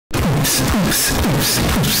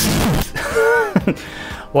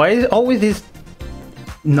Why is always these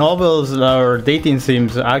novels or dating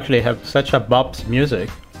sims actually have such a bops music?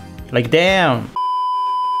 Like, damn.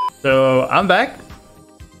 So I'm back.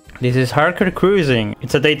 This is Hardcore Cruising.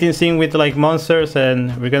 It's a dating sim with like monsters,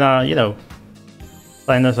 and we're gonna, you know,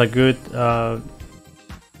 find us a good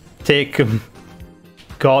thick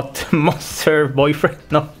got monster boyfriend.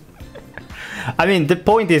 No. I mean, the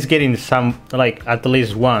point is getting some, like, at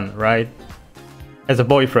least one, right? As a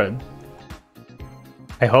boyfriend.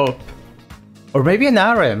 I hope. Or maybe an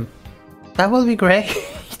RM. That will be great.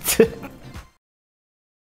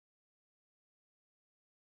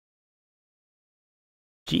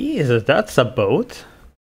 Jesus, that's a boat.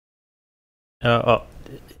 Oh,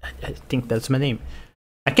 I think that's my name.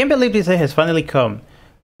 I can't believe this day has finally come.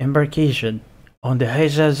 Embarkation on the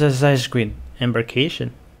ice screen.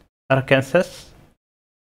 Embarkation? Arkansas?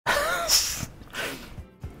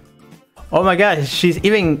 Oh my god, she's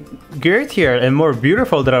even girthier and more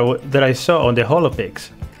beautiful than I saw on the holopics.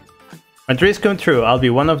 My dreams come true. I'll be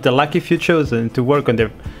one of the lucky few chosen to work on the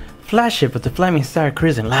flagship of the Flaming Star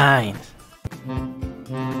Cruising Lines.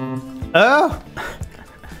 Oh!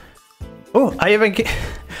 Oh, I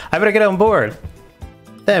better get on board.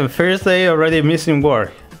 Damn, first day already missing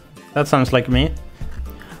work. That sounds like me.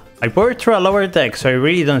 I bored through a lower deck, so I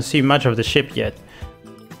really don't see much of the ship yet.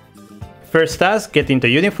 First task, get into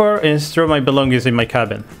uniform and store my belongings in my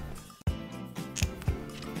cabin.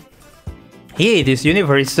 Hey, this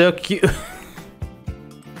uniform is so cute.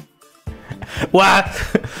 What?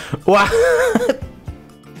 What?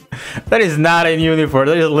 That is not a uniform.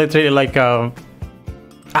 That is literally like a...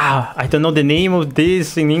 I don't know the name of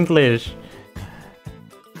this in English.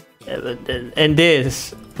 And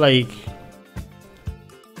this, like...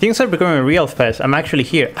 Things are becoming real fast. I'm actually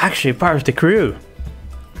here. Actually part of the crew.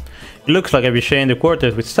 It looks like I'll be sharing the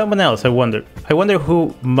quarters with someone else. I wonder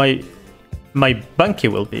who my bunkie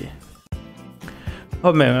will be.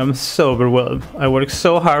 Oh man, I'm so overwhelmed. I worked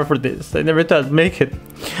so hard for this. I never thought I'd make it.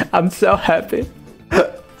 I'm so happy.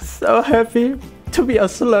 So happy to be a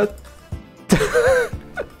slut.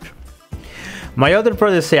 My other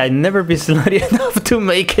brothers say I'd never be slutty enough to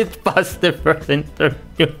make it past the first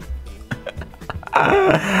interview.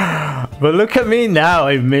 But look at me now,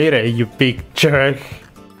 I made it, you big jerk.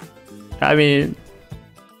 I mean,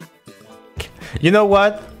 you know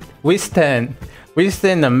what? We stand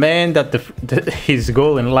a man that his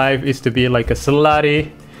goal in life is to be like a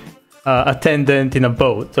slutty attendant in a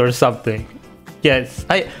boat or something. Yes,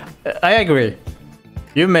 I agree.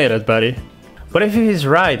 You made it, buddy. What if he's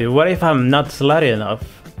right? What if I'm not slutty enough?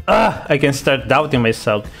 I can start doubting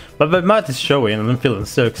myself. But my mouth is showing and I'm feeling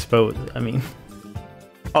so exposed. I mean...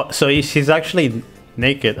 Oh, so he's actually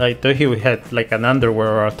naked. I thought he had like an underwear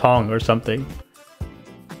or a thong or something.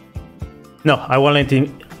 No, I won't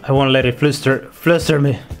let it fluster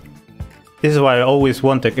me. This is why I always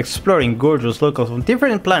wanted, exploring gorgeous locals on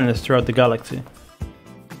different planets throughout the galaxy.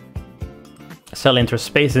 Sailing through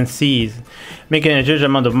space and seas, making a huge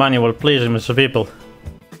amount of money while pleasing most people.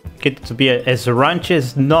 Get to be as raunchy,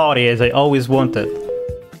 as naughty as I always wanted.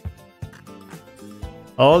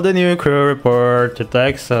 All the new crew report to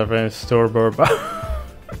Deck 7 Starboard.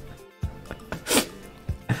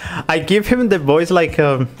 I give him the voice like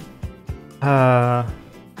I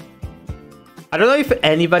don't know if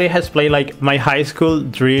anybody has played like My High School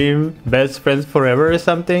Dream Best Friends Forever or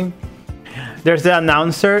something. There's the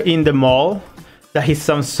announcer in the mall that he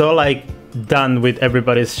sounds so like done with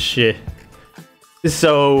everybody's shit.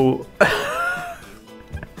 So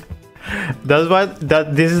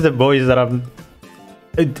this is the voice that I'm...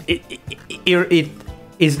 It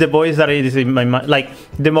is the voice that it is in my mind. Like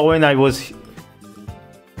the moment I was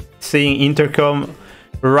seeing intercom,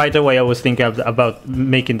 right away I was thinking about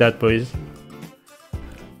making that voice.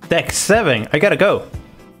 Deck 7, I gotta go.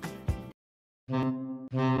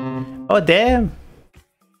 Oh damn!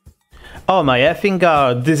 Oh my effing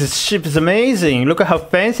god! This ship is amazing. Look at how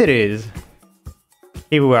fancy it is.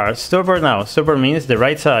 Here we are, starboard now. Starboard means the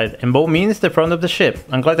right side, and bow means the front of the ship.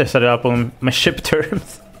 I'm glad I set it up on my ship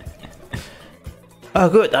terms. Oh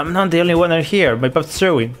good, I'm not the only one out here. My butt's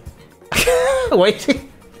showing.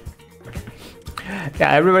 Waiting.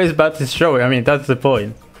 Yeah, everybody's butt is showing. I mean, that's the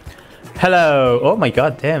point. Hello. Oh my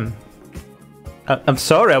god, damn. I'm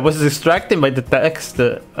sorry, I was distracted by the text,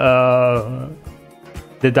 the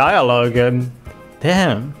dialogue, and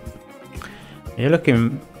damn. You're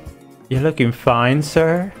looking fine,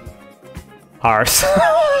 sir. Arse.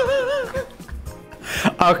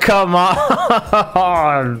 Oh, come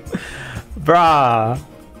on. Bruh.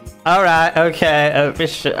 Alright, okay.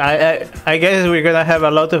 I guess we're gonna have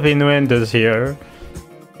a lot of innuendos here.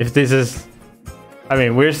 If this is... I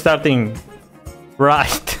mean, we're starting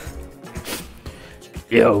right.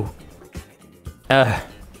 Yo.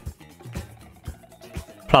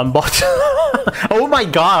 Plum bot. Oh my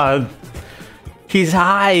god. His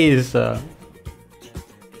eyes.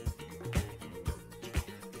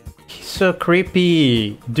 He's so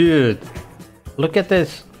creepy. Dude. Look at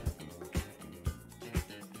this.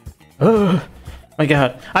 Oh my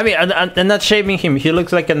god. I mean, I'm not shaming him. He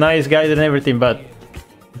looks like a nice guy and everything, but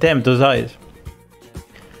damn, those eyes.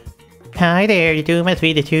 Hi there, you two must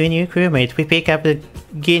be the two new crewmates. We pick up the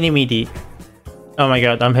guinea meaty. Oh my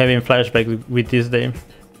god, I'm having flashbacks with this name.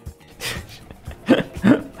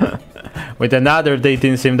 With another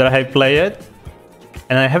dating sim that I played,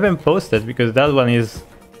 and I haven't posted because that one is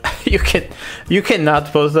you cannot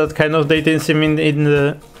post that kind of dating sim in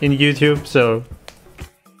YouTube. So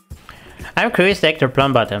I'm Cruise Sector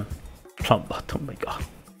Plumbottom. Plumbottom, oh my god.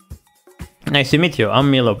 Nice to meet you.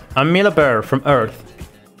 I'm Milo Bear from Earth.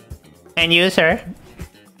 And you, sir?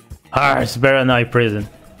 Ars Baranai Prison.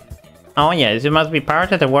 Oh yes, you must be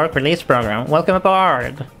part of the work release program. Welcome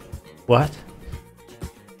aboard. What?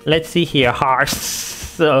 Let's see here,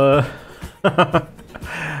 Hars. We're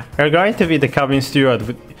going to be the cabin steward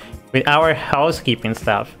with our housekeeping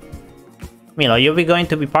staff. Milo, you'll be going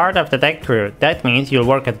to be part of the deck crew. That means you'll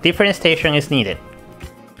work at different stations as needed.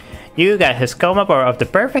 You guys has come aboard at the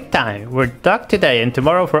perfect time. We're docked today and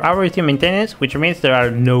tomorrow for our routine maintenance, which means there are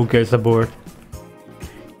no guests aboard.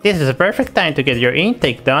 This is a perfect time to get your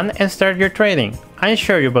intake done and start your training. I'm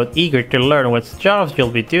sure you're both eager to learn what jobs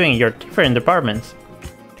you'll be doing in your different departments.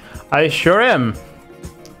 I sure am.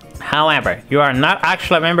 However, you are not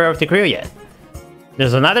actually a member of the crew yet.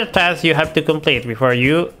 There's another task you have to complete before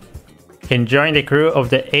you can join the crew of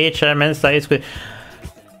the HMN site squid.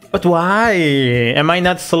 But why? Am I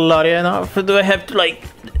not slutty enough? Do I have to like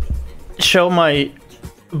show my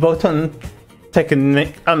bottom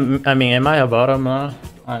technique? I mean, am I a bottom?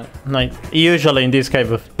 Like usually in this kind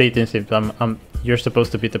of dating sims, you're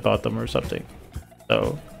supposed to be the bottom or something.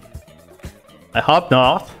 So I hope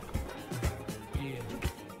not.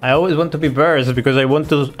 I always want to be first because I want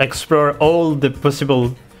to explore all the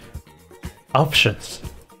possible options.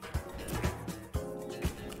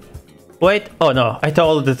 Wait, oh no, I thought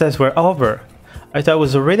all the tests were over. I thought I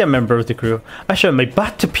was already a member of the crew. I showed my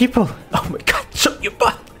butt to people. Oh my god, show your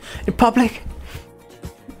butt in public.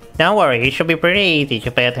 Don't worry, it should be pretty easy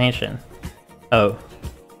to pay attention. Oh.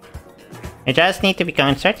 You just need to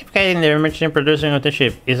become certified in the emergency producing of the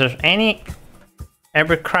ship. Is there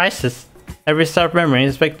every crisis, every staff member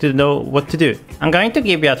is expected to know what to do. I'm going to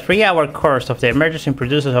give you a 3-hour course of the emergency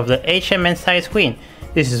producers of the HMN Size Queen.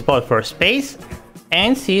 This is both for space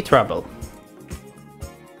and sea travel.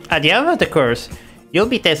 At the end of the course, you'll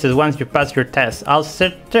be tested. Once you pass your test, I'll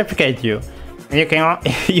certificate you, and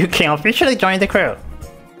you can officially join the crew.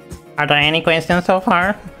 Are there any questions so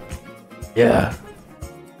far? Yeah.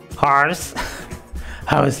 Hars?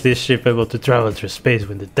 How is this ship able to travel through space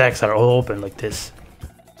when the decks are all open like this?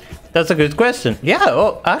 That's a good question. Yeah,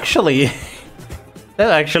 oh, actually,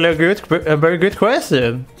 that's actually a very good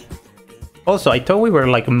question. Also, I thought we were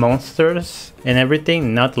like monsters and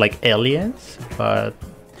everything, not like aliens, but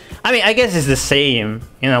I mean, I guess it's the same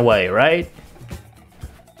in a way, right?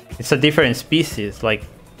 It's a different species, like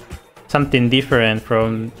something different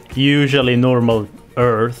from usually normal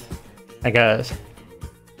Earth, I guess.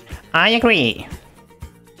 I agree.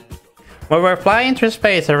 When we're flying through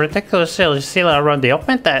space, a reticular sail is still around the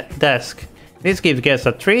open desk. This gives guests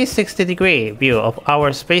a 360-degree view of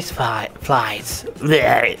our space flights.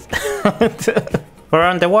 We're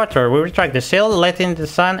underwater. We retract the sail, letting the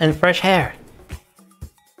sun and fresh air.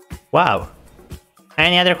 Wow.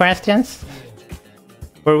 Any other questions?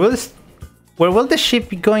 Where will the ship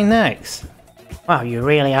be going next? Wow, you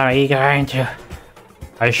really are eager, aren't you?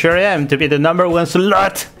 I sure am, to be the #1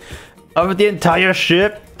 slot of the entire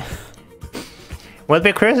ship. We'll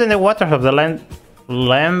be cruising the waters of the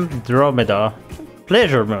Landromeda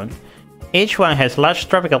Pleasure Moon. Each one has large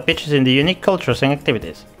tropical beaches in the unique cultures and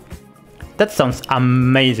activities. That sounds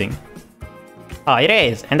amazing. Oh, it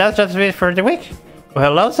is, and that's just it for the week. We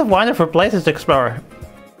have lots of wonderful places to explore.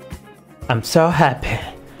 I'm so happy.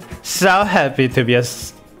 So happy to be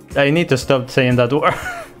I need to stop saying that word.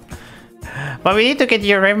 But we need to get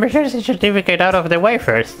your membership certificate out of the way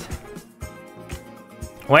first.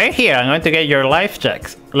 We're here. I'm going to get your life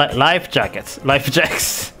jackets. Life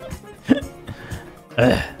jackets.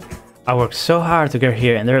 I worked so hard to get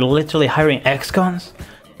here, and they're literally hiring ex-cons?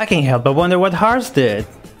 I can't help but wonder what Hars did.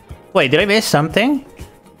 Wait, did I miss something?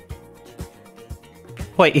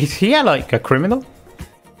 Wait, is he like a criminal?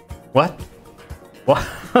 What? What?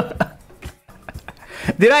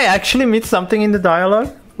 Did I actually miss something in the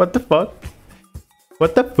dialogue? What the fuck?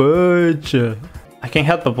 What the fudge? I can't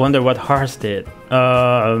help but wonder what Hars did.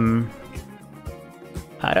 I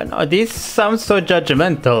don't know. This sounds so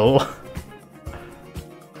judgmental.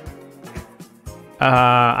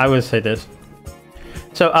 I would say this.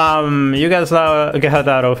 So, you guys got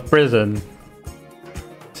out of prison.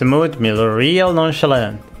 Smooth meal, real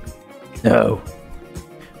nonchalant. No.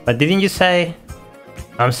 But didn't you say?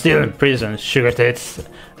 I'm still in prison, sugar tits.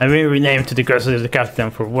 I'm being renamed to the custody of the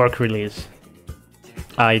captain for work release.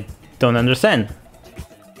 I don't understand.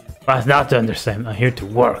 But not to understand, I'm here to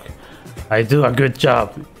work. I do a good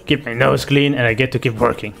job, keep my nose clean, and I get to keep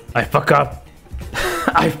working. I fuck up.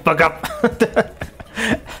 I fuck up.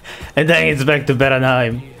 And then it's back to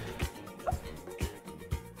Beranheim.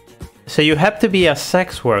 So you have to be a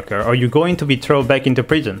sex worker, or you're going to be thrown back into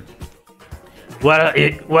prison. Well,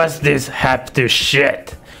 it was this have to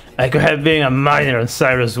shit. I could have been a miner on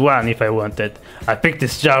Cyrus 1 if I wanted. I picked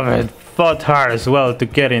this job and fought hard as well to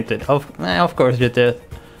get into it. Of course you did.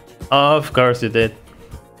 Of course you did.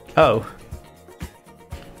 Oh.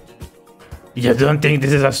 You don't think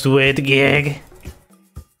this is a sweet gig?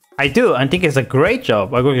 I do. I think it's a great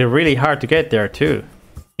job. I worked really hard to get there too.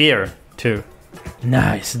 Here too.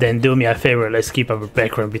 Nice. Then do me a favor. Let's keep our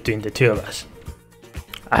background between the two of us.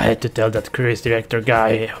 I had to tell that cruise director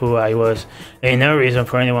guy who I was. Ain't no reason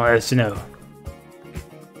for anyone else to know.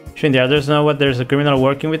 Shouldn't the others know what there's a criminal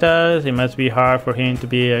working with us? It must be hard for him to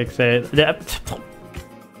be excited.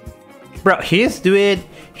 Bro, he's doing.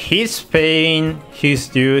 He's paying his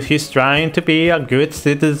dues. He's trying to be a good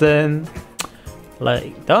citizen.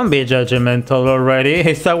 Like, don't be judgmental already.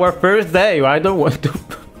 It's our first day. I don't want to.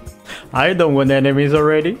 I don't want enemies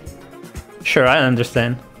already. Sure, I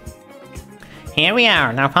understand. Here we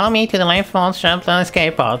are. Now follow me to the lifeboats, jump on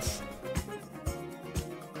escape pods.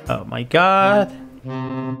 Oh my god.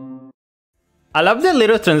 I love the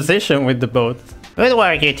little transition with the boat. Good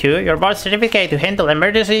work, you two. Your boat's certificate to handle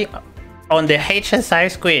emergency on the HSI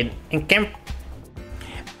Squid and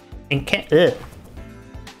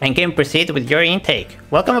can proceed with your intake.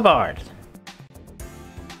 Welcome aboard.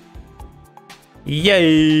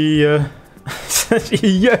 Yay!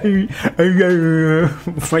 Yay! Oh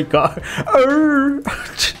my god!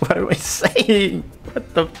 What am I saying?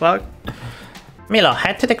 What the fuck? Milo,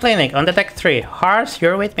 head to the clinic on the deck 3. Hars,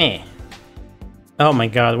 you're with me. Oh my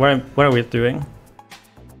god! What are we doing?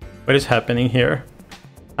 What is happening here?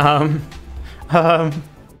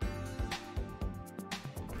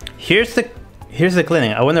 Here's the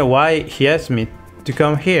clinic. I wonder why he asked me to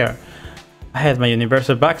come here. I had my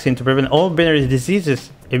universal vaccine to prevent all venereal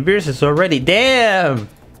diseases and viruses already. Damn!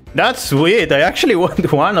 That's sweet. I actually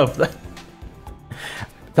want one of them.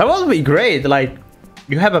 That would be great. Like,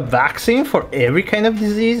 you have a vaccine for every kind of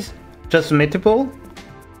disease? Just multiple?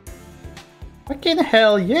 Fucking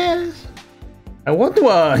hell, yes! I want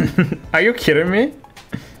one! Are you kidding me?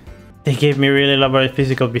 They gave me really elaborate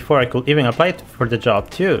physical before I could even apply for the job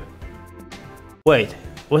too. Wait,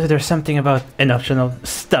 was there something about an optional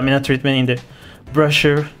stamina treatment in the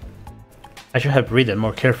brochure? I should have read it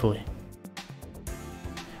more carefully.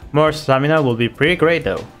 More stamina will be pretty great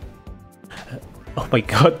though. Oh my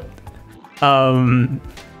god.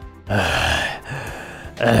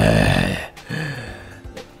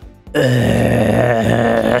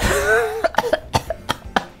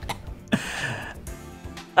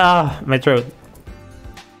 Ah, my throat.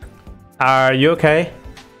 Are you okay?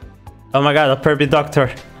 Oh my god, a perfect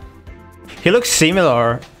doctor. He looks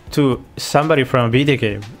similar to somebody from a video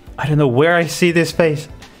game. I don't know where I see this face.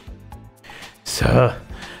 So,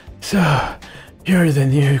 you're the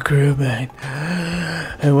new crewman.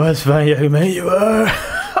 And what fun young man you are.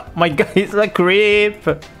 Oh my god, he's a creep.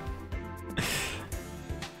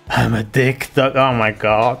 I'm a dick dog. Oh my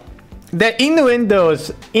god. The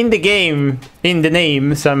innuendos in the game, in the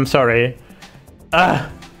names, I'm sorry.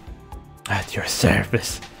 At your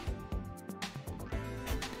service.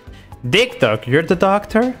 Dick dog, you're the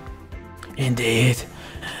doctor? Indeed.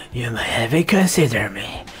 You may have consider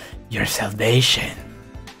me your salvation.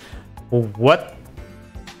 What?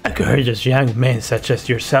 A gorgeous young man such as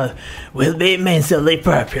yourself will be immensely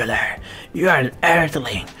popular. You are an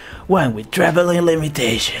earthling, one with traveling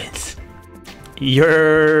limitations.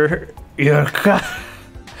 Your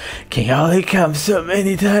can only come so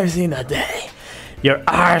many times in a day. Your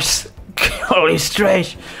arse can only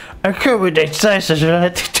stretch accommodate sizes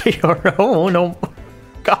related to your own. Oh my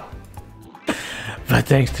god. But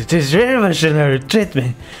thanks to this revolutionary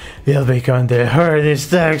treatment, you'll become the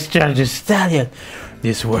hardest charging stallion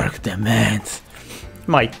this work demands.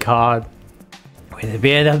 My god. With the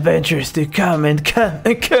big adventures to come and come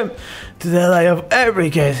and come. to the life of every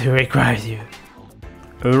guest who requires you.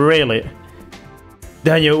 Really?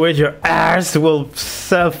 Then you wish your ass will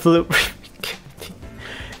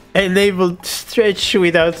enable to stretch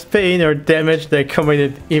without pain or damage the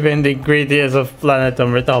committed, even the ingredients of planet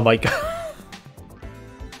on Earth. Oh my god.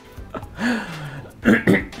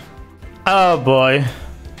 Oh boy.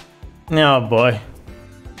 Oh boy.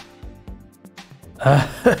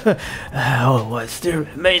 Oh, what's the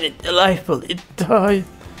remaining delightful it died.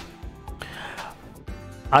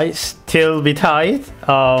 I still be tied.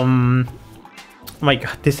 My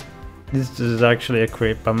god, this is actually a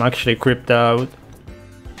creep. I'm actually creeped out.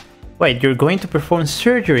 Wait, you're going to perform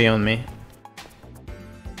surgery on me?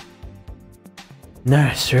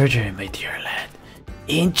 Not surgery, my dear lad.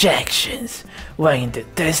 Injections. One in the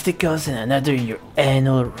testicles and another in your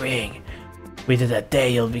anal ring. Within a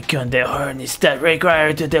day you'll become the harness that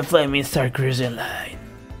required to the flaming star cruising line.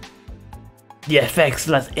 The effects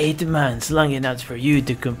last 8 months, long enough for you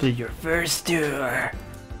to complete your first tour.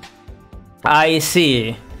 I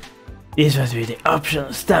see. This must be the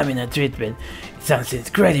optional stamina treatment. It sounds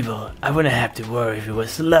incredible. I wouldn't have to worry if it was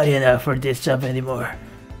slutty enough for this job anymore.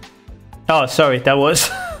 Oh, sorry, that was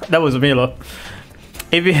that was Milo.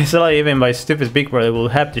 If it's slutty, even my stupid big brother will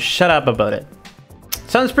have to shut up about it.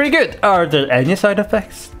 Sounds pretty good. Are there any side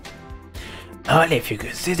effects? Only if you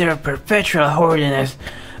consider perpetual horniness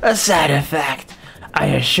a side effect. I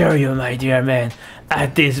assure you, my dear man,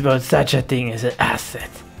 at this boat such a thing is an asset.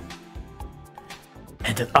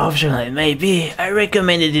 And an optional it may be, I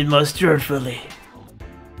recommended it most truthfully.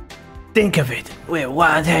 Think of it, with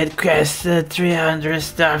one head quest, 300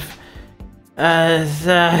 stuff,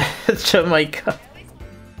 oh my god.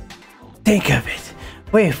 Think of it,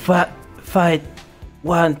 we fight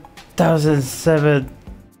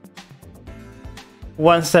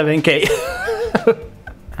 17K.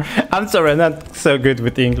 I'm sorry, I'm not so good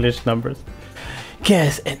with the English numbers.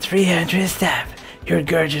 Yes, and 300 staff. Your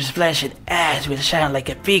gorgeous flesh and ass will shine like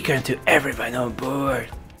a beacon to everyone on board.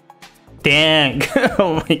 Dang.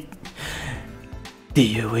 Oh my. Do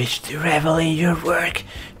you wish to revel in your work?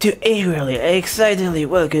 To eagerly, excitedly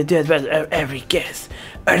welcome to advance every guest?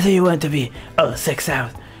 Or do you want to be all sexed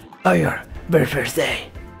out on your birthday?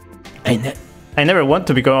 I never want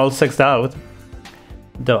to become all sexed out.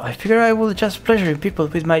 Though I figure I will just pleasure people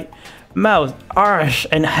with my mouth, arse,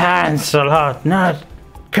 and hands a lot, not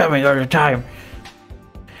coming all the time.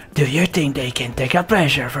 Do you think they can take a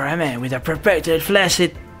pleasure for a man with a perfected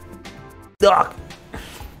flaccid dog?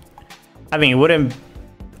 I mean, it wouldn't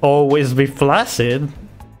always be flaccid.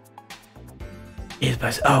 It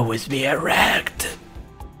must always be erect.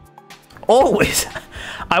 Always.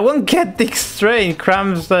 I won't get dick strain,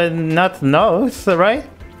 cramps, and not nose, right?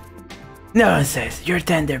 Nonsense. Your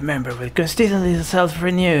tender member will constantly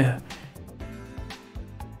self-renew.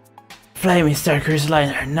 Flaming Star Cruise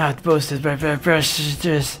Line are not boasted by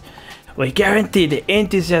prostitutes. We guarantee the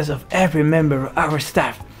enthusiasm of every member of our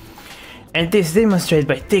staff, and this demonstrated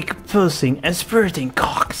by thick pulsing and spurting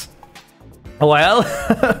cocks. Well,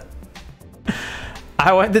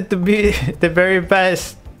 I wanted to be the very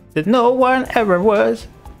best that no one ever was.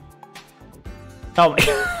 Oh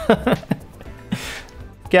my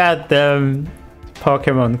goddamn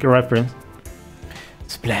Pokemon reference.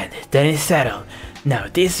 Splendid, then it's settled. Now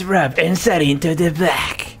this rub and set into the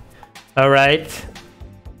back. Alright.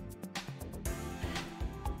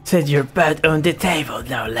 Set your butt on the table,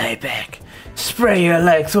 now lay back. Spray your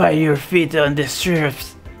legs while your feet on the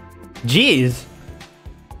stirrups. Jeez.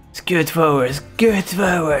 Scoot forward,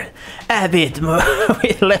 a bit more.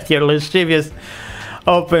 Let your lascivious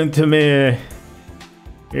open to me.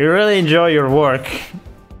 You really enjoy your work.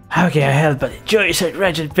 How can I help but enjoy such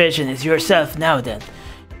wretched patience yourself now then?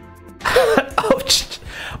 Ouch!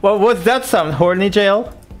 Well, what's that sound? Horny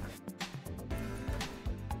jail?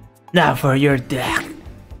 Now for your deck.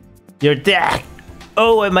 Your deck!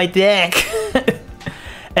 Oh, and my deck!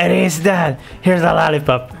 It is done. Here's a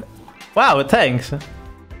lollipop. Wow, thanks.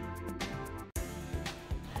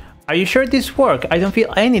 Are you sure this works? I don't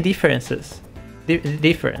feel any differences.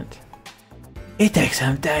 Different. It takes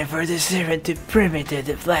some time for the serum to permeate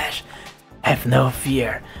the flesh. Have no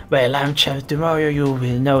fear. By lunchtime tomorrow you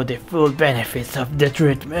will know the full benefits of the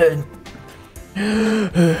treatment.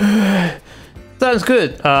 Sounds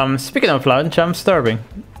good. Speaking of lunch, I'm starving.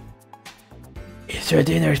 It's your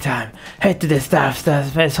dinner time. Head to the staff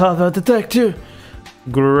mess hall about the deck too.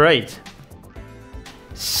 Great.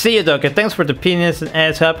 See you, Doc. Thanks for the penis and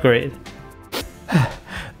ass upgrade.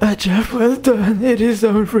 A job well done. It is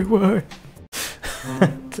our reward.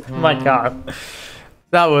 My god.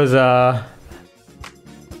 That was a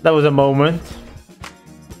moment.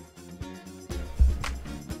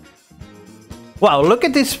 Wow, look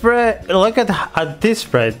at this spread. Look at this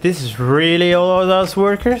spread. This is really all those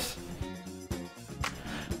workers?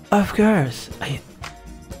 Of course, I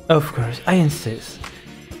insist.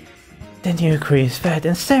 The new crew is fed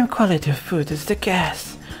and same quality of food as the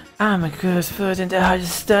gas. I'm a good food in the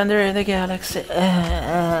highest standard in the galaxy.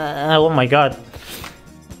 Oh my god.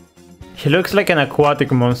 He looks like an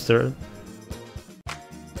aquatic monster.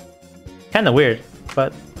 Kinda weird,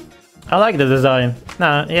 but I like the design.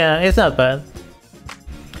 Nah, yeah, it's not bad.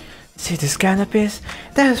 See these canopies?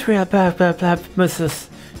 That's real blah muscles.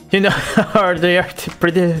 You know how hard they are to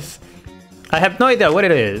produce. I have no idea what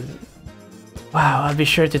it is. Wow, I'll be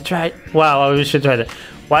sure to try. Wow, I should try that.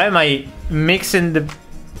 Why am I mixing the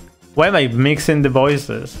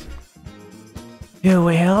voices? You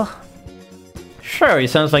will? Sure, it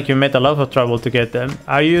sounds like you met a lot of trouble to get them.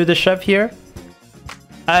 Are you the chef here?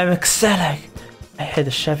 I'm excelling. I had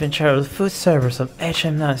the chef in charge of food service of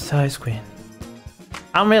HM9 Size Queen.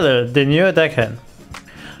 I'm Miller, the new deckhand.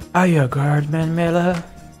 Are you a guardman, Miller?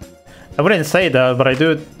 I wouldn't say that, but I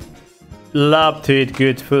do love to eat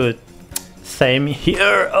good food. Same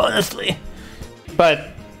here, honestly. But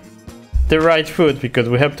the right food, because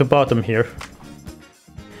we have to bottom here.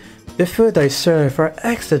 The food I serve are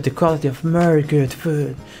excellent the quality of very good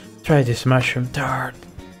food. Try this mushroom tart.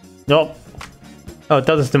 Nope. Oh,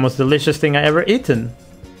 that is the most delicious thing I ever eaten.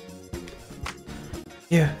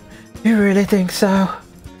 You really think so?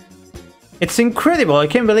 It's incredible. I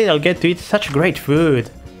can't believe I'll get to eat such great food.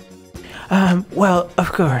 Well,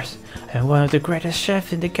 of course. I'm one of the greatest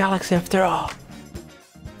chefs in the galaxy after all.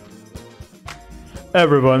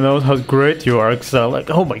 Everyone knows how great you are, Excel. Like,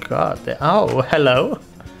 oh my god. Oh, hello.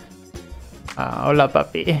 Hola,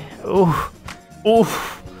 papi. Ooh.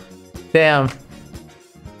 Oof. Damn.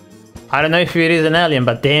 I don't know if it is an alien,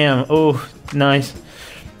 but damn. Ooh, nice.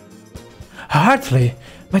 Hardly.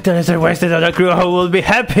 My talents are wasted on a crew who will be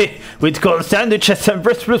happy with cold sandwiches and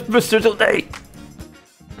boosters all day.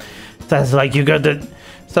 Sounds like you got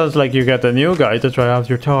a new guy to try out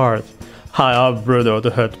your tart. Hi, I'm Bruno,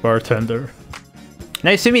 the head bartender.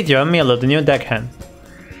 Nice to meet you. I'm Milo, the new deckhand.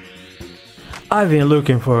 I've been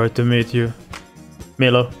looking forward to meet you,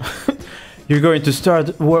 Milo. You're going to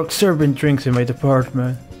start work serving drinks in my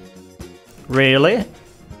department. Really?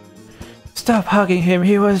 Stop hugging him.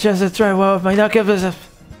 He was just a trial of my knuckles.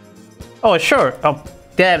 Oh sure. Oh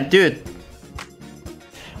damn, dude.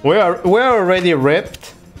 We're already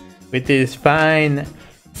ripped with this fine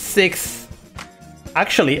 8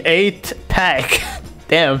 pack.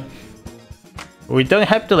 Damn. We don't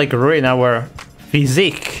have to like ruin our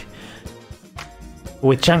physique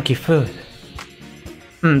with chunky food.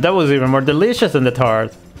 That was even more delicious than the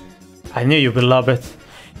tart. I knew you would love it.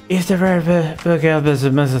 It's the rare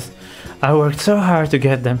business. I worked so hard to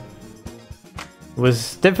get them. It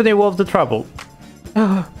was definitely worth the trouble.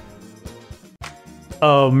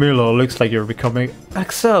 Oh, Milo, looks like you're becoming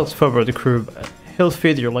Excel's favorite crew. He'll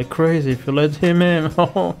feed you like crazy if you let him in.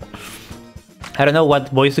 I don't know what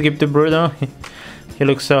voice to give to Bruno. He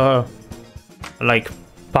looks so like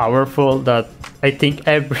powerful that I think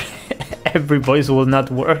every voice will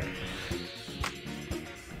not work.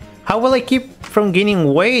 How will I keep from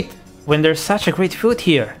gaining weight when there's such a great food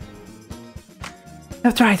here?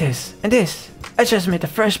 I've tried this and this. I just made a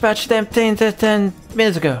fresh batch 10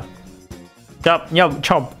 minutes ago. Chop.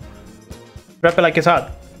 Wrap it like it's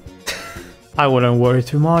hot. I wouldn't worry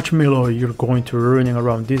too much, Milo. You're going to be running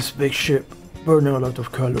around this big ship, burning a lot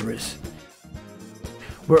of calories.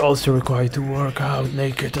 We're also required to work out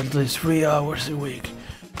naked at least 3 hours a week.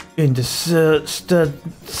 In the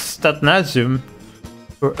statnasium,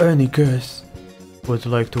 or any guest would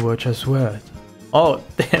like to watch us sweat. Oh,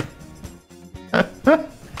 damn.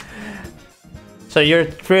 So you're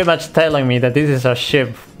pretty much telling me that this is a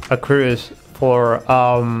ship, a cruise for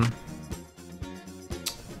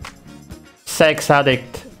sex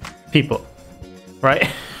addict people, right?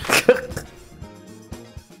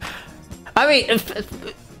 I mean,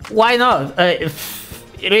 why not? If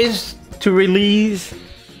it is to release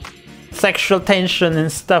sexual tension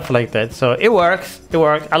and stuff like that, so it works. It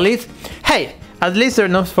works. At least, hey, at least they're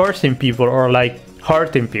not forcing people or like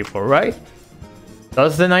hurting people, right?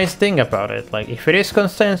 That's the nice thing about it. Like, if it is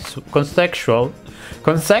consensual.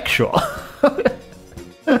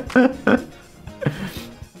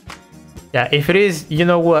 Yeah, if it is, you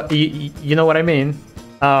know what, you know what I mean.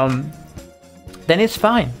 Then it's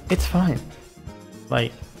fine. It's fine.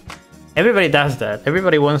 Like, everybody does that.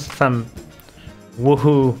 Everybody wants some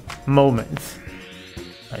woohoo moments,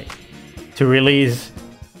 like, to release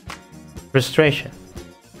frustration.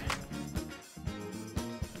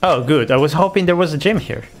 Oh, good. I was hoping there was a gym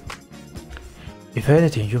here. If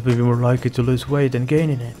anything, you'll be more likely to lose weight than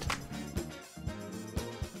gaining it.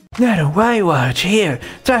 Not a white watch, here!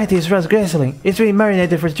 Try this rose grisling. It's been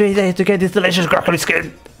marinated for 3 days to get this delicious broccoli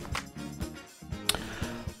skin.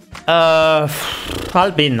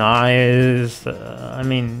 I'll be nice. I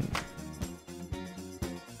mean,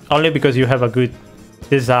 only because you have a good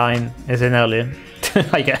design as an alien,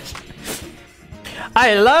 I guess.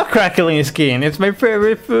 I love crackling skin. It's my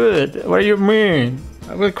favorite food. What do you mean?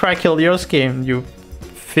 I will crackle your skin, you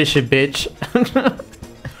fishy bitch.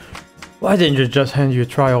 Why didn't you just hand you a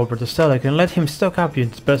try over to Stelek and let him stock up you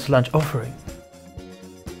his best lunch offering?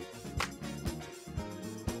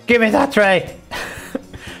 Give me that tray!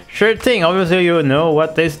 Sure thing, obviously you know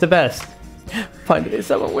what tastes the best. Finally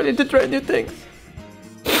someone willing to try new things.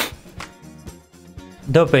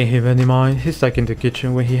 Don't pay him any mind, he's stuck in the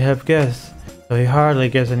kitchen when he have guests, so he hardly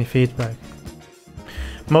gets any feedback.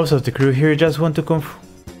 Most of the crew here just want to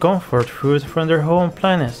comfort food from their home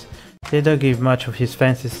planets. They don't give much of his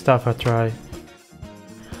fancy stuff a try.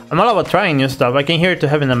 I'm all about trying new stuff. I came here to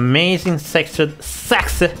have an amazing sexy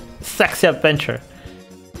adventure.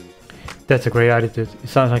 That's a great attitude. It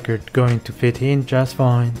sounds like you're going to fit in just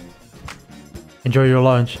fine. Enjoy your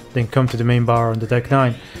lunch, then come to the main bar on the Deck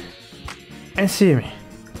 9 and see me.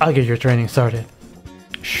 I'll get your training started.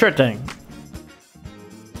 Sure thing.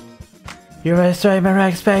 You ready to try my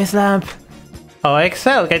rack space lamp? Oh,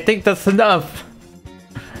 Excel, I think that's enough.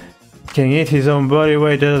 Can eat his own body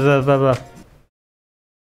weight, blah blah blah.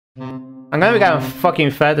 I'm gonna become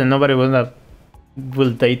fucking fat and nobody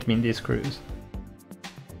will date me in this cruise.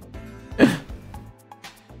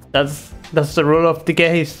 That's the rule of the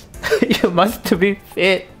case. You must be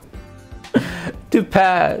fit to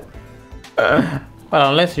pass. Well,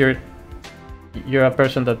 unless you're a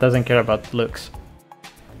person that doesn't care about looks.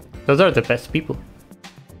 Those are the best people.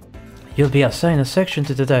 You'll be assigned a section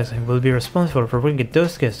to the desk and will be responsible for bringing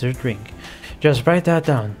those guests their drink. Just write that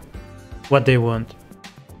down. What they want.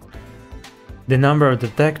 The number of the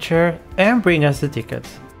deck chair and bring us the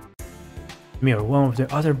tickets. Me or one of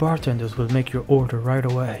the other bartenders will make your order right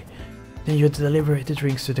away. Then you deliver the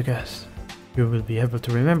drinks to the guests. You will be able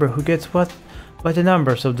to remember who gets what by the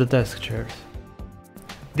numbers of the desk chairs.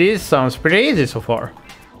 This sounds pretty easy so far.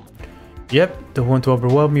 Yep, don't want to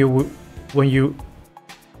overwhelm you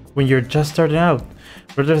when you're just starting out,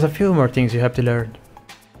 but there's a few more things you have to learn.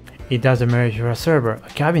 It doesn't matter if you're a server, a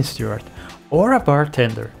cabin steward, or a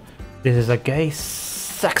bartender. This is a gay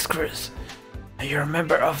sex cruise, and your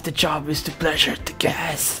member of the job is to pleasure the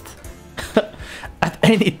guest. At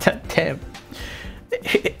any time.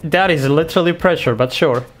 That is literally pressure, but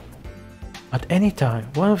sure. At any time,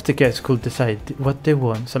 one of the guests could decide what they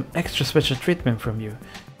want, some extra special treatment from you.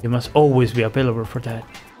 You must always be available for that.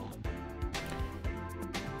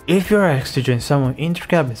 If you're asked to join someone in your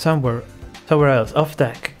cabin somewhere else off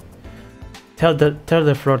deck, tell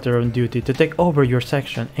the floater on duty to take over your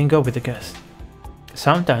section and go with the guest.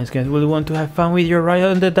 Sometimes guests will want to have fun with you right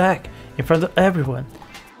on the deck, in front of everyone.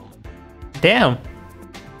 Damn!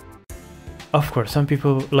 Of course, some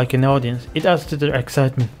people, like an audience, it adds to their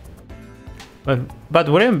excitement. But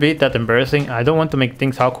wouldn't it be that embarrassing? I don't want to make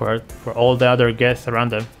things awkward for all the other guests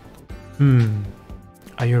around them.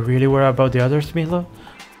 Are you really worried about the others, Milo?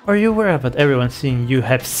 Or are you worried about everyone seeing you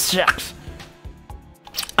have sex?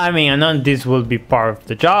 I mean, I know this will be part of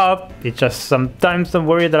the job. It's just sometimes I'm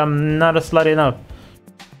worried that I'm not a slut enough.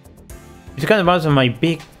 It's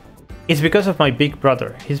because of my big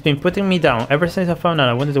brother. He's been putting me down ever since I found out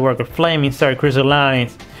I wanted to work with Flaming Star Cruiser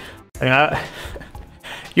Lines.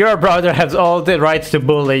 Your brother has all the rights to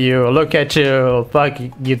bully you. Look at you, fuck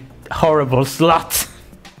you horrible slut.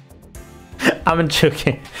 I'm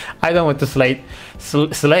joking. I don't want to slut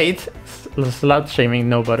shaming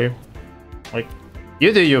nobody. Like,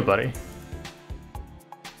 you do you, buddy.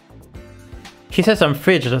 He says I'm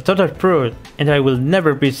frigid, a total prude, and I will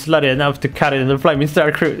never be slutty enough to cut it in the Flaming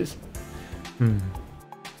Star Cruise.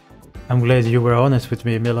 I'm glad you were honest with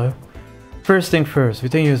me, Milo. First thing first, we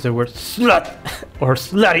don't use the word slut or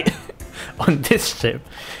slutty on this ship.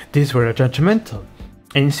 These words are judgmental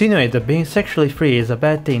and insinuate that being sexually free is a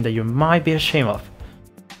bad thing that you might be ashamed of.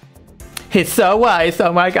 He's so wise,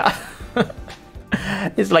 oh my god.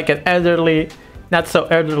 He's like an elderly, not so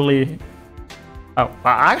elderly. Oh,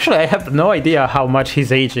 actually I have no idea how much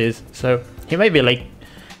his age is, so he may be like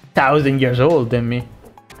 1,000 years old than me.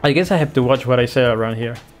 I guess I have to watch what I say around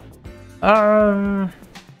here.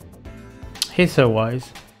 He's so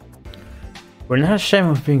wise. We're not ashamed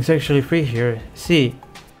of being sexually free here. See,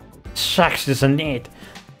 sex is a need.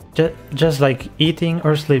 Just like eating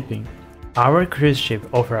or sleeping. Our cruise ship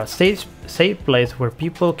offers a safe place where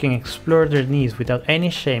people can explore their needs without any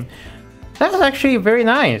shame That's actually very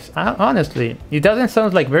nice, honestly. It doesn't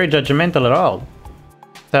sound like very judgmental at all.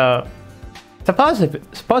 So, it's a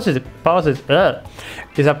it's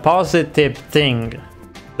a positive thing.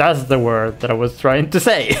 That's the word that I was trying to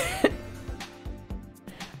say.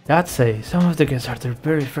 I'd say some of the guests are their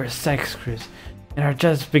very first sex cruise and are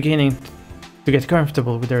just beginning to get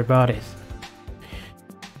comfortable with their bodies.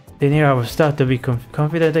 They need our stuff to be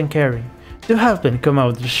confident and caring, to help them come out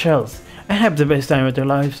of their shells and have the best time of their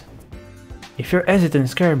lives. If you're hesitant and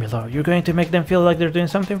scared, Milo, you're going to make them feel like they're doing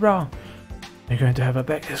something wrong. You're going to have a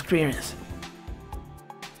bad experience.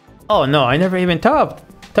 Oh no, I never even thought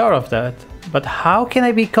of that. But how can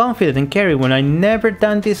I be confident and caring when I never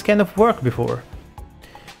done this kind of work before?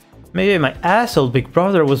 Maybe my asshole big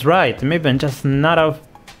brother was right. Maybe I'm just not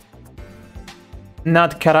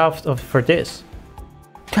cut out for this.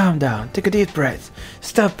 Calm down, take a deep breath,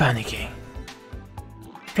 stop panicking.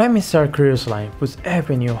 Flaming Star Cruise Line puts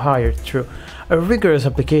every new hire through a rigorous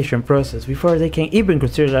application process before they can even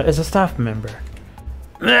consider that as a staff member.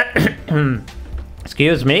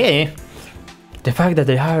 Excuse me. The fact that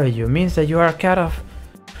they hire you means that you are cut off.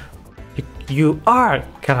 You are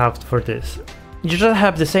cut out for this. You just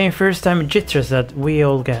have the same first time jitters that we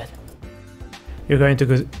all get. You're going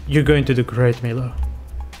to do great, Milo.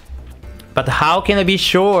 But how can I be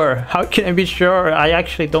sure? How can I be sure? I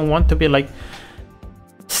actually don't want to be like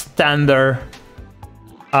standard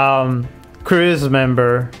cruise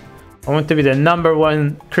member. I want to be the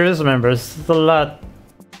 #1 cruise member. It's a lot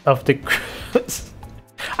of the cruise.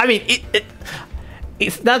 I mean,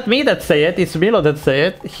 it's not me that say it. It's Milo that say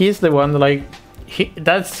it. He's the one like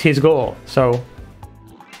that's his goal. So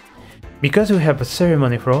because we have a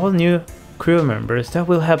ceremony for all new crew members, that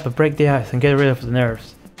will help break the ice and get rid of the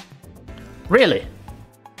nerves. Really?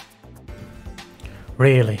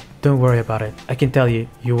 Really, don't worry about it. I can tell you,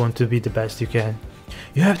 you want to be the best you can.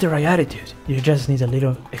 You have the right attitude, you just need a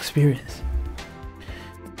little experience.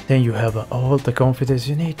 Then you have all the confidence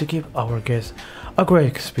you need to give our guests a great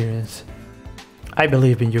experience. I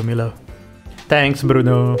believe in you, Milo. Thanks,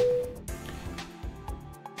 Bruno.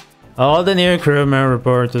 All the new crewmen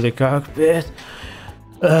report to the cockpit.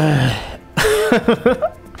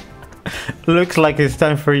 Looks like it's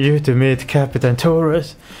time for you to meet Captain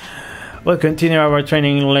Taurus. We'll continue our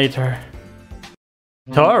training later.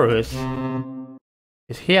 Taurus?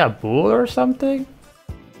 Is he a bull or something?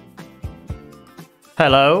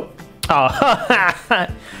 Hello? Oh,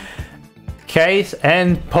 case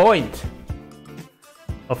and point.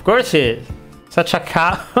 Of course he is. Such a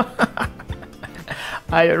cow.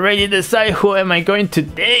 I already decided who am I going to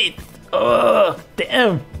date. Oh,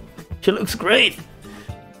 damn. She looks great.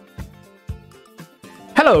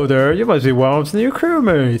 Hello there, you must be one of the new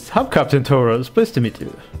crewmates. I'm Captain Taurus, pleased to meet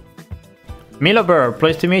you. Milo Burr,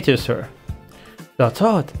 pleased to meet you, sir. That's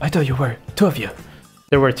odd, I thought you were two of you.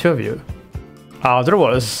 There were two of you. There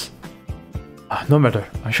was. No matter,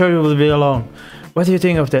 I'm sure you will be along. What do you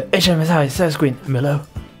think of the HMSI Sex Queen, Milo?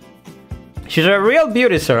 She's a real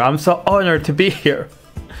beauty, sir. I'm so honored to be here.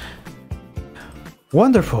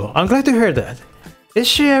 Wonderful, I'm glad to hear that. Is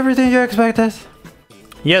she everything you expected?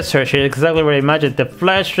 Yes, sir, she's exactly what I imagined the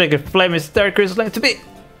flash-triggered flaming Star Cruise Line to be.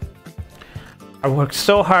 I worked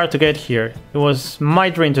so hard to get here. It was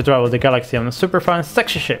my dream to travel the galaxy on a super fun,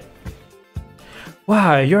 sexy ship.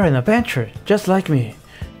 Wow, you're an adventurer, just like me.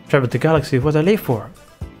 Travel the galaxy is what I live for.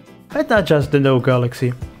 But not just the no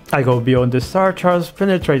galaxy. I go beyond the star charts,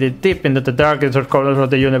 penetrated deep into the darkest corners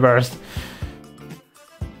of the universe.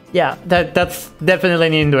 Yeah, that's definitely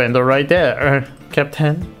an innuendo right there,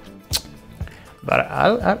 Captain. But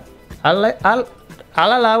I'll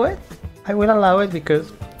allow it. I will allow it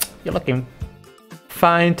because you're looking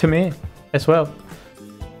fine to me as well.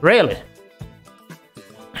 Really?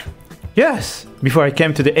 Yes. Before I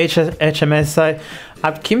came to the HMS side,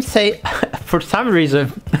 I keep saying, for some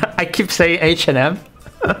reason, I keep saying H&M.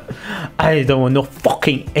 I don't want no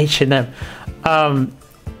fucking H&M.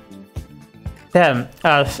 Damn.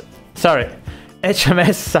 Sorry.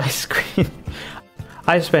 HMS Size Queen.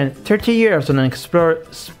 I spent 30 years on an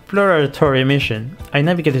exploratory mission. I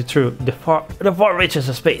navigated through the far reaches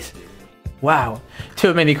of space. Wow,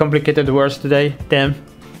 too many complicated words today, damn.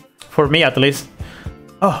 For me at least.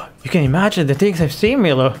 Oh, you can imagine the things I've seen,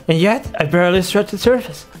 Milo, and yet I barely scratched the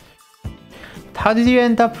surface. But how did you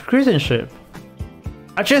end up cruising ship?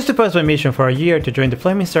 I chose to pause my mission for a year to join the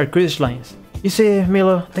Flaming Star Cruise Lines. You see,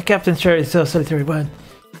 Milo, the captain's chair is so solitary one.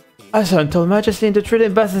 I saw untold majesty in the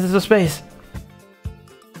trillion vastnesses of space.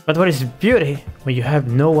 But what is beauty when you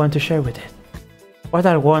have no one to share with it? What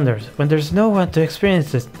are wonders when there's no one to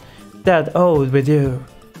experience it that old with you?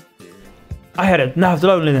 I had enough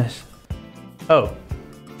loneliness. Oh.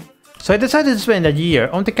 So I decided to spend a year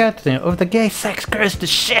on the captain of the gay sex cursed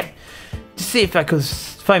ship to see if I could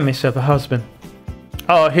find myself a husband.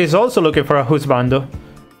 Oh, he's also looking for a husbando.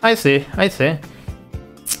 I see, I see.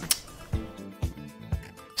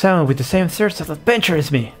 Someone with the same thirst of adventure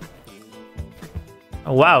as me.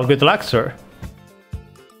 Oh, wow, good luck, sir.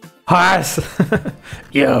 Horse!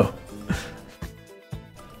 Yo!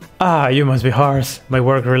 Ah, you must be Horse, my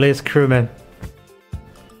work-release crewman.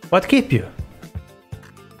 What keep you?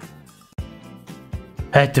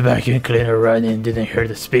 Had the vacuum cleaner running and didn't hear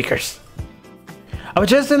the speakers. I was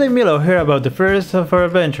just letting Milo hear about the first of our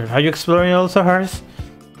adventure. Are you exploring also, Horse?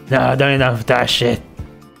 No, don't enough of that shit.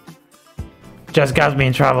 Just got me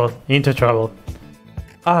into trouble.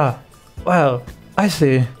 Ah, well, I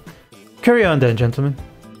see. Carry on then, gentlemen.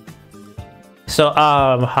 So,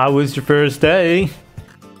 how was your first day?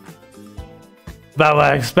 About what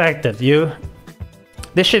I expected, you?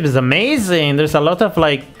 This ship is amazing. There's a lot of,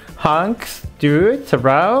 like, hunks, dudes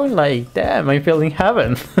around. Like, damn, I feel in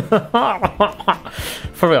heaven.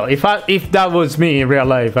 For real, if that was me in real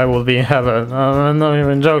life, I would be in heaven. I'm not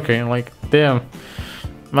even joking. Like, damn.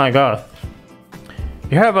 My god.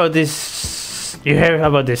 You heard about this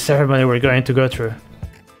ceremony we're going to go through?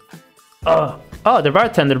 Oh, the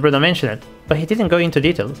bartender Bruno mentioned it, but he didn't go into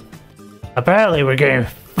details. Apparently we're getting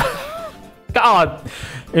God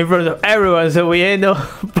in front of everyone, so we ain't no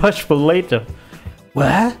pushful later.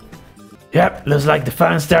 What? Yep, looks like the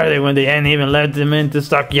fun started when they ain't even let them into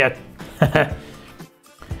stock yet.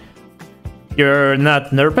 You're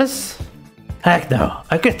not nervous? Heck no,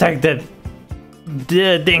 I could take the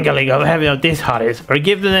dingling of having of these hotties, or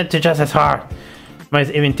give them to just as hard. Might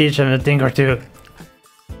even teach them a thing or two.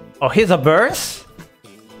 Oh, he's a burst?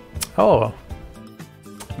 Oh.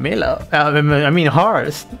 Milo. I mean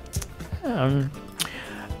Horse.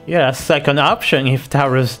 Yeah, a second option if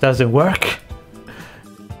Taurus doesn't work.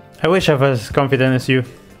 I wish I was as confident as you.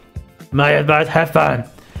 My advice, have fun.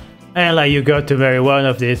 And let you go to marry one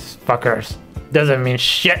of these fuckers. Doesn't mean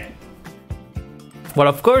shit. Well,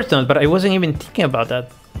 of course not, but I wasn't even thinking about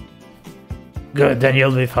that. Good, then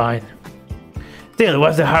you'll be fine. Still,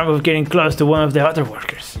 what's the harm of getting close to one of the other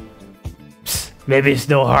workers? Psst, maybe it's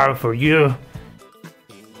no harm for you.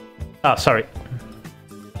 Oh, sorry.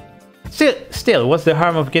 Still, what's the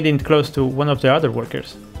harm of getting close to one of the other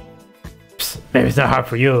workers? Psst, maybe it's not hard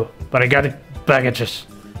for you, but I got baggages.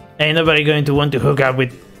 Ain't nobody going to want to hook up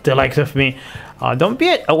with the likes of me. Don't be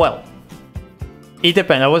it. Oh well. It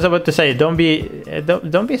depends. I was about to say, don't be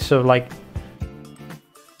so like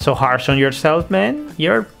so harsh on yourself, man.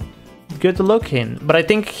 You're good looking, but I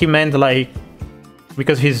think he meant like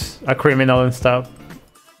because he's a criminal and stuff.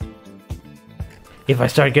 If I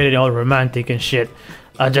start getting all romantic and shit,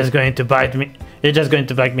 you're just going to bite me in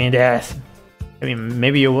the ass. I mean,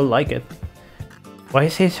 maybe you will like it. Why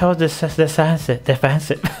is he so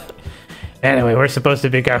defensive? Anyway, we're supposed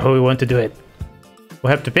to pick out who we want to do it.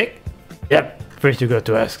 We have to pick? Yep. First you go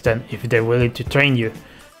to ask them if they're willing to train you.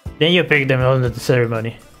 Then you pick them under the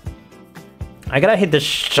ceremony. I gotta hit the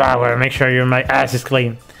shower and make sure my ass is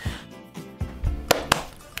clean.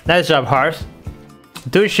 Nice job, Horse.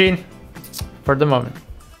 Douching for the moment.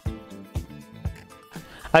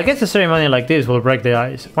 I guess a ceremony like this will break the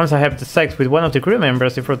ice. Once I have the sex with one of the crew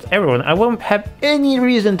members in front of everyone, I won't have any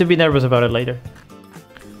reason to be nervous about it later.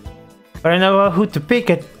 But I know who to pick.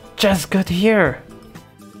 I just got here.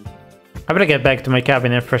 I better get back to my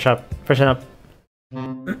cabin and freshen up.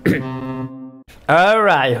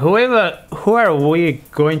 Alright, who are we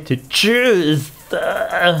going to choose?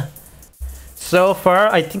 So far,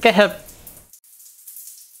 I think I have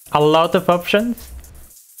a lot of options.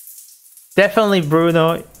 Definitely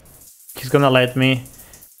Bruno, he's gonna let me.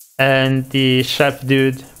 And the chef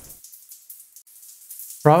dude.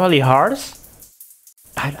 Probably Horse?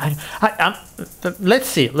 Let's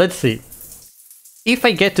see. If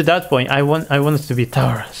I get to that point, I want it to be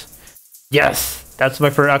Taurus. Yes, that's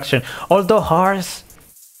my first action. Although Horse,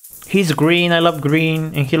 he's green, I love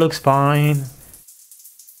green, and he looks fine.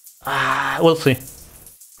 We'll see.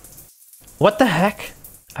 What the heck?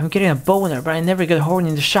 I'm getting a boner, but I never get horny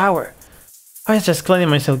in the shower. I was just cleaning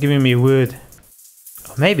myself, giving me wood.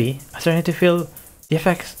 Or maybe I'm starting to feel the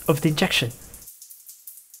effects of the injection.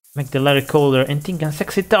 Make the letter colder and think on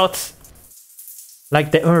sexy thoughts.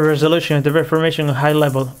 Like the resolution of the Reformation on high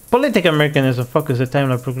level. Political Americanism focus the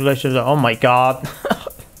timeline population. Oh my god.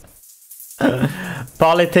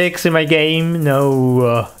 Politics in my game?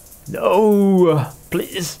 No. No.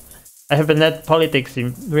 Please. I have a net politics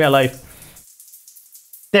in real life.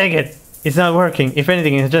 Dang it. It's not working. If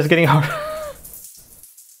anything, it's just getting hard.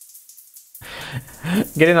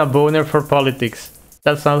 Getting a boner for politics.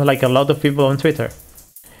 That sounds like a lot of people on Twitter.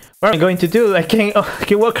 What am I going to do? I can't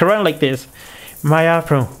walk around like this. My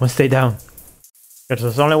apron will stay down.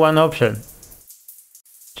 There's only one option.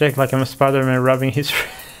 Check like I'm a Spider-Man rubbing his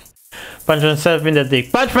punch himself in the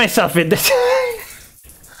dick. Punch myself in the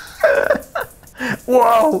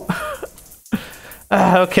Whoa!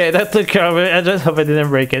 Okay, that took care of it. I just hope I didn't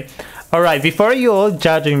break it. Alright, before you all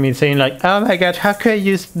judging me saying like, oh my god, how could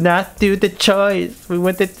you not do the choice? We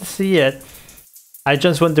wanted to see it. I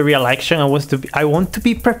just want the real action. I want to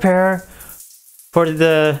be prepared for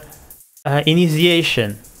the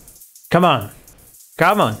initiation. Come on.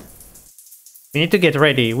 Come on. We need to get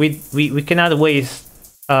ready. We cannot waste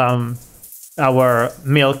our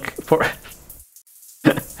milk for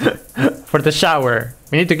for the shower.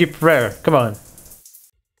 We need to get prepared. Come on.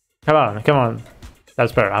 Come on, come on.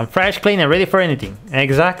 That's better. I'm fresh, clean, and ready for anything.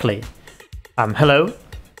 Exactly. Hello?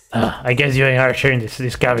 I guess you are sharing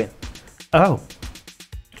this cabin. Oh.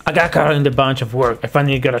 I got caught in the bunch of work. I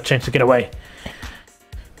finally got a chance to get away.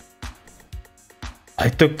 I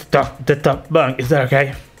took the top bunk. Is that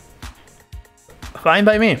okay? Fine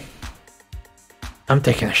by me. I'm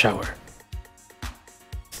taking a shower.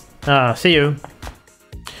 See you.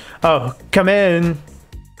 Oh, come in.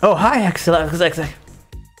 Oh, hi, excellent.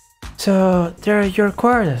 So, there are your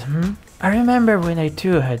quarters, hmm? I remember when I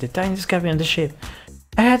too had the tiniest cabin on the ship.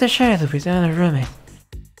 I had to share it with another roommate.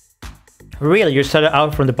 Really? You started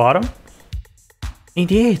out from the bottom?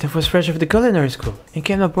 Indeed, I was fresh off the culinary school and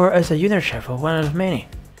came aboard as a junior chef of one of many.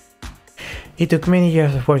 It took many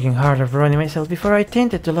years of working hard of running myself before I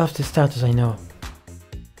tended to love the status I know.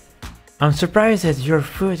 I'm surprised that your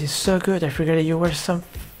food is so good. I figured that you were some...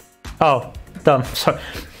 Oh, dumb. Sorry.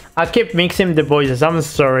 I keep mixing the voices. I'm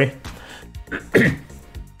sorry.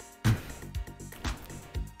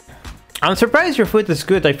 I'm surprised your food is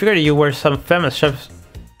good. I figured you were some famous chefs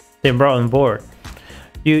they brought on board.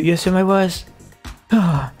 You assume I was?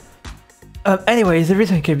 Anyways, the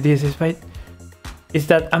reason I keep this is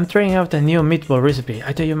that I'm trying out a new meatball recipe.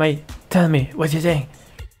 I thought you might tell me what you think.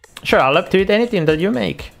 Sure, I'll love to eat anything that you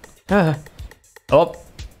make. Oh,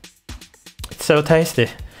 it's so tasty.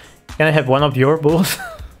 Can I have one of your bowls?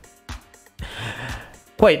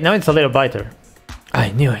 Wait, now it's a little bitter.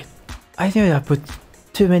 I knew it. I knew I put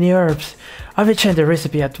too many herbs. I will change the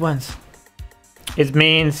recipe at once. It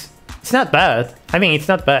means it's not bad. I mean, it's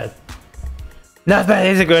not bad. Not bad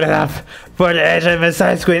isn't good enough for the HMS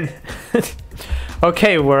Science Queen.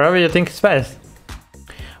 Okay, wherever you think is best.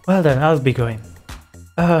 Well then, I'll be going.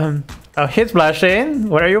 Oh, he's blushing.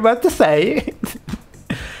 What are you about to say?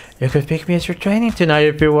 You could pick me as your training tonight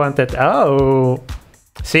if you wanted. Oh.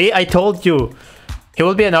 See, I told you. He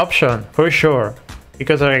will be an option, for sure.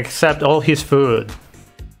 Because I accept all his food.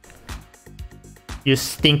 You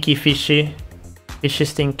stinky fishy. Fishy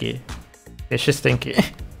stinky. Fishy stinky.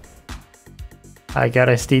 I got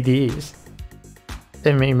STDs.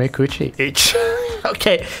 They make my coochie itch.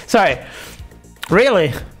 Okay, sorry.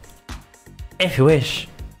 Really? If you wish.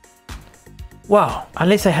 Wow, at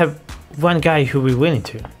least I have one guy who will be willing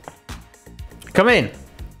to. Come in.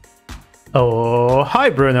 Oh, hi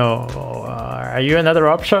Bruno. Are you another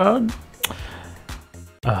option?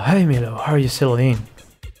 Hey Milo, how are you settling in?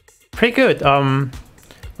 Pretty good.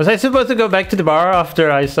 Was I supposed to go back to the bar after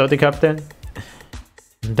I saw the captain?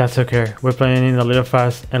 That's okay. We're playing a little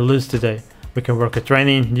fast and loose today. We can work at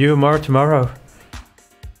training you more tomorrow.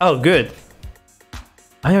 Oh, good.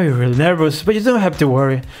 I know you're really nervous, but you don't have to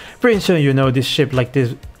worry. Pretty soon you know this ship like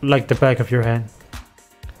the back of your hand.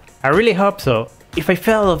 I really hope so. If I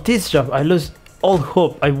fail off this job, I lose all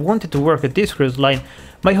hope. I wanted to work at this cruise line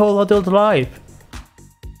my whole adult life.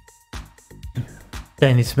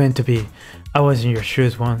 Then it's meant to be. I was in your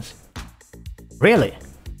shoes once. Really?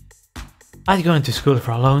 I'd gone to school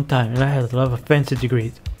for a long time and I had a lot of fancy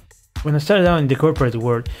degrees. When I started out in the corporate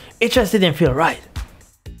world, it just didn't feel right.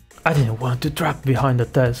 I didn't want to trap behind the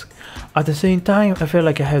desk. At the same time, I felt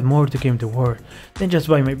like I had more to give the world than just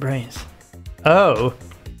by my brains. Oh.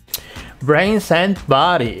 Brains and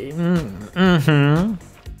body.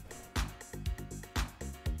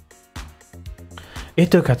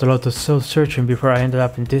 It took a lot of soul searching before I ended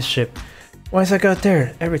up in this ship. Once I got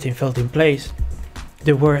there, everything felt in place.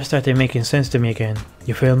 The world started making sense to me again.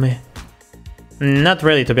 You feel me? Not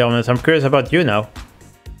really, to be honest. I'm curious about you now.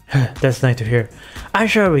 That's nice to hear. I'm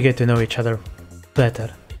sure we get to know each other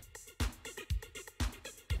better.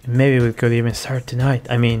 Maybe we could even start tonight.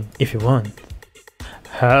 I mean, if you want.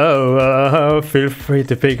 Oh, feel free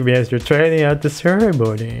to pick me as your trainee at the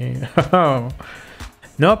ceremony.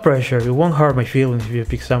 No pressure. It won't hurt my feelings if you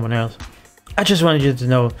pick someone else. I just wanted you to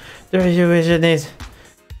know there is your vision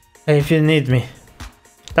if you need me.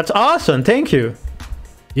 That's awesome. Thank you.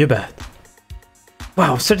 You bet.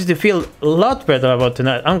 Wow, starting to feel a lot better about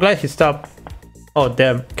tonight. I'm glad he stopped. Oh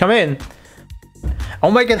damn, come in. Oh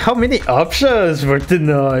my god, how many options for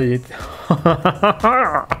tonight?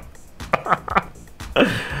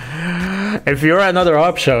 If you're another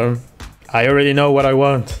option, I already know what I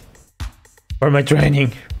want for my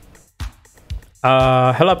training.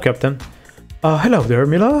 Hello, Captain. Hello there,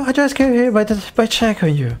 Milo. I just came here by check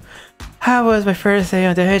on you. How was my first day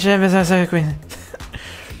on the HMS Jacckony?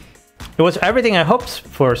 It was everything I hoped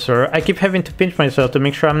for, sir. I keep having to pinch myself to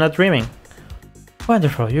make sure I'm not dreaming.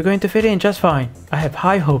 Wonderful, you're going to fit in just fine. I have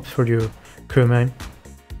high hopes for you, crewman.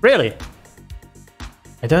 Really?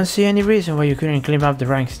 I don't see any reason why you couldn't climb up the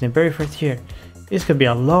ranks in the very first year. This could be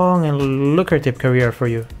a long and lucrative career for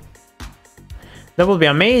you. That will be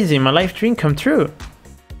amazing, my life dream come true.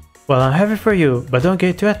 Well, I'm happy for you, but don't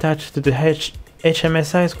get too attached to the HMS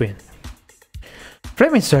Jacckony.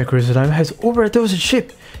 Flaming Star Cruiser Line has over a dozen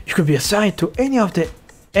ships. You could be assigned to any of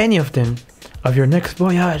them of your next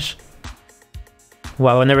voyage.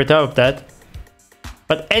 Wow, I never thought of that.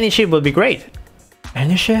 But any ship would be great.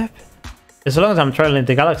 Any ship? As long as I'm traveling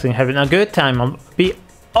the galaxy and having a good time, I'll be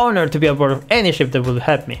honored to be aboard of any ship that will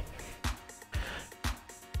help me.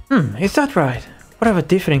 Is that right? What about a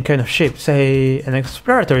different kind of ship, say an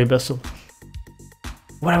exploratory vessel?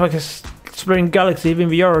 What about exploring galaxy even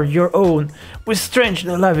beyond your own with strange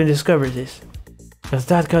and lively discoveries? Does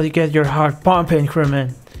that gotta get your heart pumping,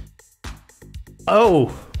 crewman?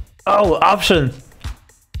 Oh, option.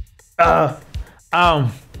 That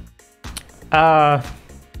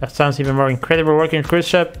sounds even more incredible. Working cruise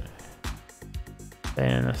ship.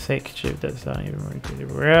 Then a sick ship. That sounds even more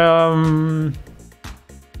incredible.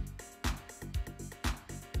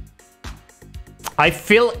 I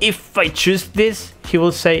feel if I choose this, he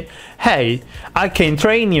will say, "Hey, I can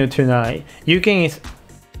train you tonight. You can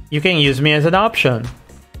use me as an option."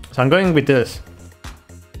 So I'm going with this.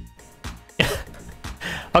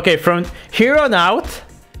 Okay, from here on out,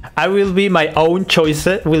 I will be my own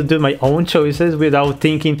choices. Will do my own choices without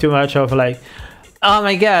thinking too much of like, oh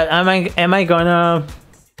my god, am I gonna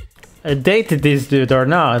date this dude or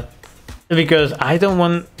not? Because I don't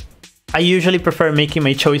want. I usually prefer making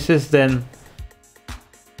my choices than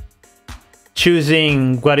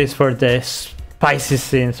choosing what is for the spicy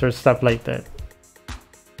scenes or stuff like that.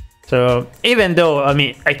 So even though, I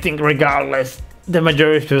mean, I think regardless, the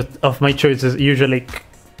majority of my choices usually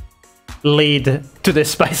lead to the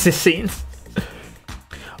spicy scenes.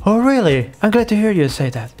 Oh really? I'm glad to hear you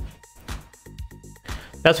say that.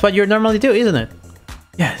 That's what you normally do, isn't it?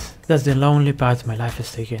 Yes, that's the lonely path my life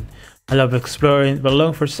has taken. I love exploring, but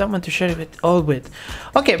long for someone to share it all with.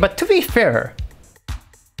 Okay, but to be fair,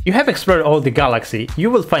 you have explored all the galaxy. You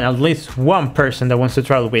will find at least one person that wants to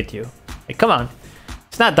travel with you. Like, come on.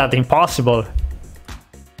 It's not that impossible.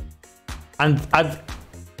 And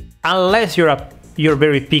unless you're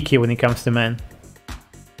very picky when it comes to men.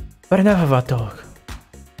 But enough about talk.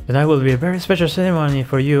 Tonight will be a very special ceremony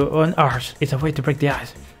for you on ours. It's a way to break the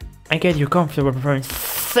ice and get you comfortable performing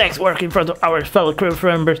sex work in front of our fellow crew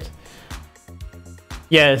members.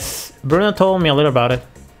 Yes, Bruno told me a little about it.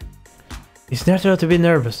 It's natural to be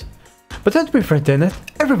nervous, but don't be frightened.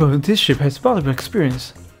 Everyone on this ship has valuable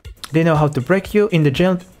experience. They know how to break you in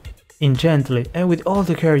gently and with all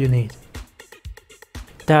the care you need.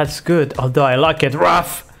 That's good, although I like it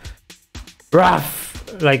rough,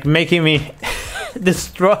 like making me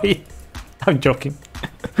destroy. I'm joking.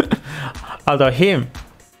 Although him,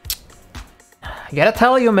 I gotta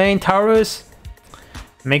tell you, man, Taurus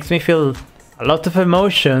makes me feel a lot of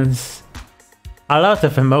emotions.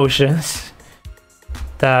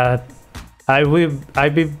 That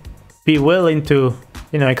I'd be willing to,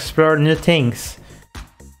 you know, explore new things,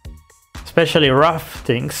 especially rough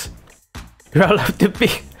things. You're allowed to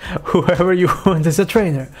pick whoever you want as a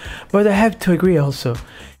trainer, but I have to agree also,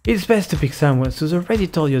 it's best to pick someone who's already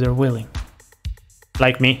told you they're willing.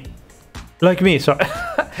 Like me, sorry.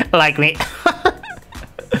 Like me.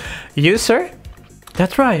 You, sir?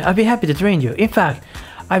 That's right, I'd be happy to train you. In fact,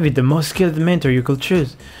 I'd be the most skilled mentor you could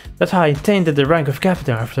choose. That's how I attained the rank of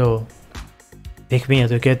captain after all. Pick me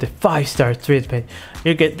to get the 5-star treatment.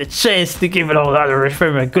 You get the chance to give it all other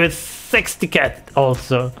for a good 60 cat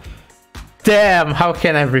also. Damn, how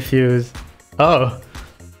can I refuse? Oh.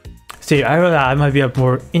 See, I might be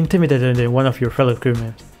more intimidated than one of your fellow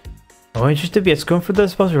crewmen. I want you to be as comfortable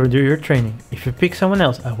as possible during your training. If you pick someone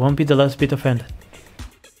else, I won't be the least bit offended.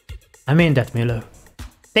 I mean that, Milo.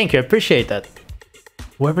 Thank you, I appreciate that.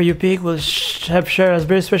 Whoever you pick will have shared a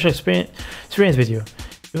very special experience with you.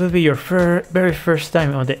 It will be your very first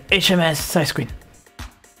time on the HMS Jacckony.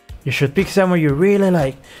 You should pick someone you really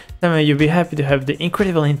like, someone you'll be happy to have the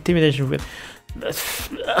incredible intimidation with,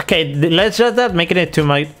 Okay, let's just not making it too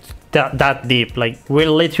much that deep. Like, we're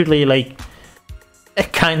literally like a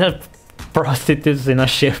kind of prostitutes in a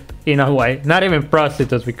ship in a way. Not even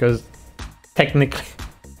prostitutes, because technically,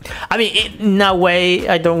 I mean, in a way,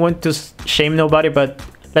 I don't want to shame nobody, but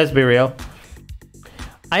let's be real.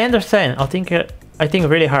 I understand. I think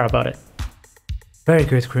really hard about it. Very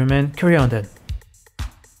good, crewman. Carry on then.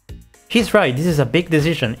 He's right. This is a big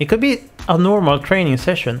decision. It could be a normal training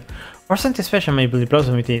session, or something special may be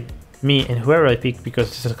blossom with me and whoever I pick because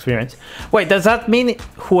of this experience. Wait, does that mean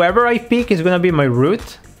whoever I pick is gonna be my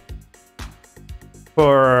route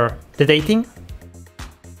for the dating?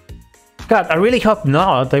 God, I really hope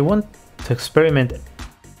not. I want to experiment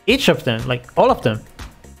each of them, like all of them.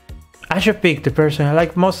 I should pick the person I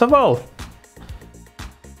like most of all.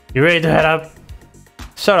 You ready to head up?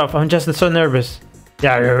 Shut up, I'm just so nervous.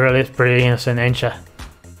 Yeah, you're really pretty innocent, ain't ya?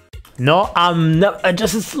 No, I'm not. I'm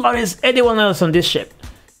just as smart as anyone else on this ship.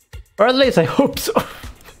 Or at least I hope so.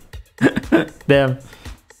 Damn.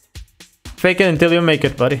 Fake it until you make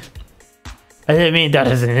it, buddy. I didn't mean that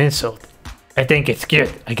as an insult. I think it's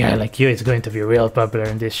cute. A guy like you is going to be real popular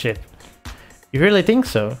in this ship. You really think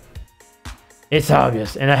so? It's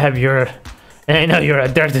obvious, and I know you're a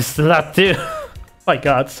dirty slut too. My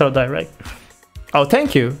god, so direct. Oh,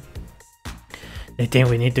 thank you. They think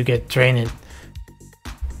we need to get training.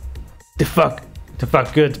 The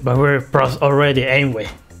fuck good, but we're pros already, ain't we?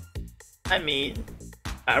 I mean,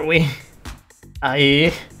 are we?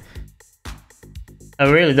 I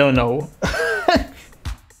really don't know.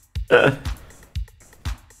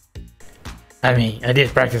 I mean, I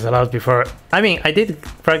did practice a lot before I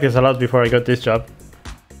got this job.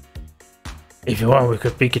 If you want, we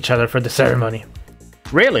could pick each other for the ceremony.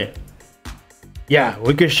 Really? Yeah,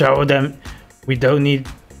 we could show them we don't need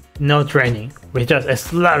no training. We're just as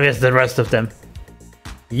slow as the rest of them.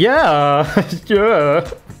 Yeah, sure.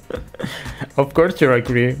 Of course you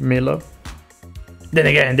agree, Milo. Then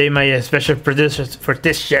again, they might have special producers for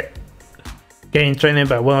this shit. Getting trained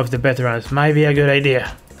by one of the veterans might be a good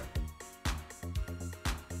idea.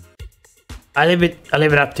 I leave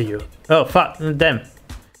it up to you. Oh fuck them.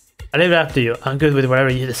 I leave it up to you. I'm good with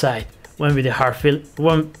whatever you decide. Won't be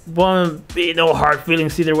no hard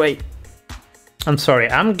feelings either way. I'm sorry,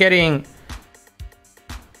 I'm getting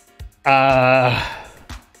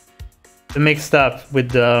mixed up with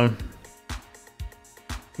the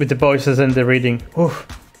voices and the reading. Oof.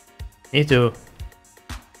 Me too.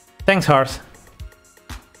 Thanks, horse.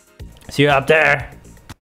 See you up there.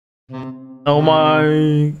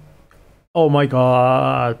 Oh my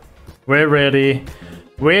god. We're ready.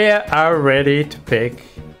 We are ready to pick.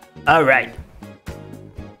 Alright.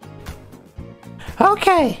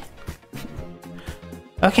 Okay.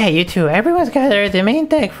 Okay, you two. Everyone's gathered at the main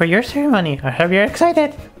deck for your ceremony. I hope you're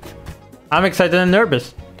excited. I'm excited and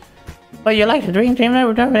nervous. Well, you like to drink, Dream?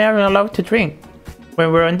 We're not allowed to drink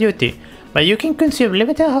when we're on duty. But you can consume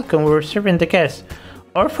limited alcohol when we're serving the guests.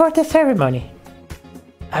 Or for the ceremony.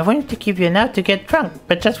 I wanted to give you an out to get drunk,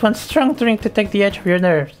 but just one strong drink to take the edge of your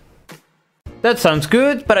nerves. That sounds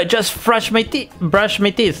good, but I just brush my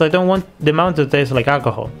teeth, so I don't want the mouth to taste like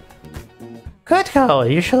alcohol. Good call.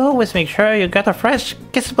 You should always make sure you got a fresh,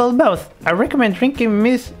 kissable mouth. I recommend drinking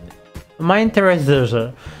Miss Mind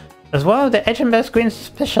Teresa as one of the HMS Queen's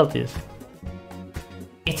specialties.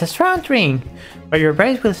 It's a strong drink, but your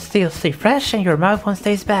breath will still stay fresh and your mouth won't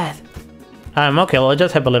taste bad. Okay, well, I'll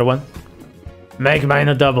just have a little one. Make mine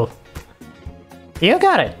a double. You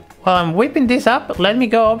got it. While I'm whipping this up, let me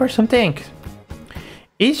go over some things.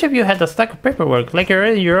 Each of you had a stack of paperwork, like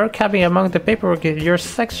you're capping among the paperwork in your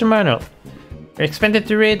section manual. You're expected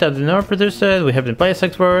to read that the Nord producers we have in place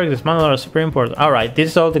sex work, this manual is super important. Alright,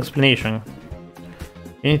 this is all the explanation.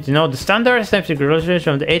 You need to know the standards and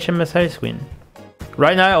regulation of the HMS Ice Queen.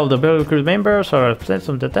 Right now, all the Belgian crew members are absent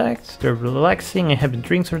from the decks, they're relaxing and having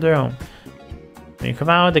drinks of their own. When you come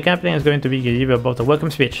out, the captain is going to give you about a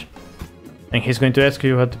welcome speech. And he's going to ask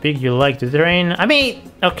you how to pick you like to train. I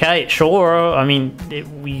mean, okay, sure. I mean,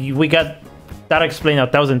 we got that explained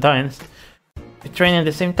 1,000 times. We train at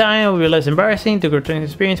the same time, it will be less embarrassing to go training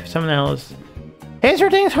experience with someone else. Here's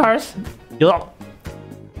your things, horse.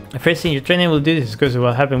 The first thing your training will do is discuss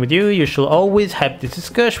what happened with you. You should always have this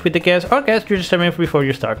discussion with the guests or guests you're determined before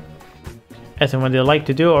you start. Ask them what they like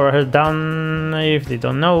to do or have done. If they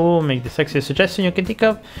don't know, make the sexiest suggestion you can think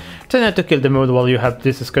of. Try not to kill the mood while you have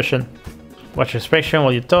this discussion. Watch your expression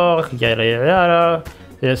while you talk, yada yada yada.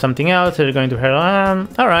 There's something else, they're going to hear,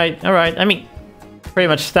 alright. I mean, pretty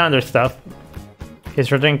much standard stuff. Here's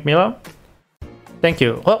your drink, Milo. Thank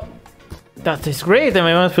you. Well, that is great and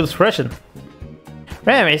my mouth feels freshened.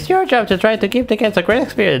 Remember, it's your job to try to give the guests a great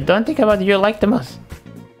experience. Don't think about what you like the most.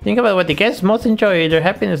 Think about what the guests most enjoy. Their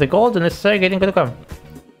happiness, the goals, and necessary getting to come.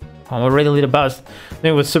 I'm already a little buzzed.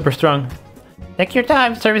 It was super strong. Take your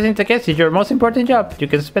time. Servicing the guests is your most important job. You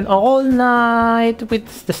can spend all night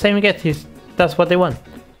with the same guests. That's what they want.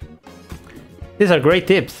 These are great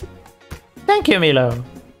tips. Thank you, Milo.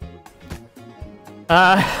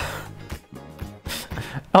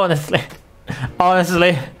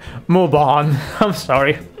 Honestly, move on. I'm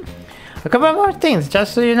sorry. A couple more things,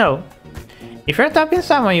 just so you know. If you're topping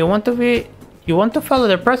someone, you want to follow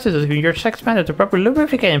the processes with your sex partner to properly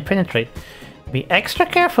lubricate and penetrate. Be extra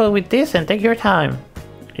careful with this and take your time.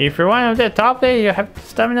 If you're one of the top there, you have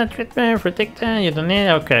stamina treatment for TikTok. You don't need.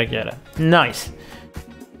 Okay, get it. Nice.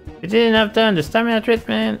 You didn't have done the stamina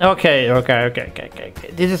treatment. Okay.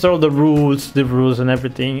 This is all the rules and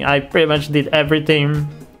everything. I pretty much did everything.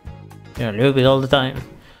 Yeah, a little bit all the time.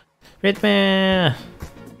 Treatment.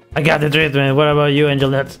 I got the treatment. What about you,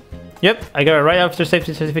 Angelette? Yep, I got it right after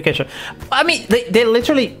safety certification. I mean, they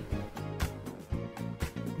literally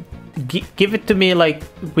give it to me like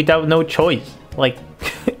without no choice. Like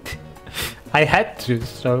I had to,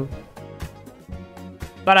 so.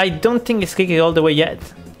 But I don't think it's kicking all the way yet.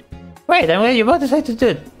 Wait, I'm glad you both decided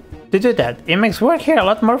to do that. It makes work here a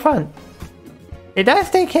lot more fun. It does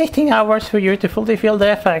take 18 hours for you to fully feel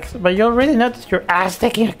the effects, but you already notice your ass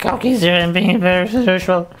taking a cock easier and being very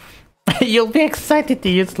social. You'll be excited to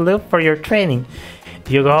use lube for your training.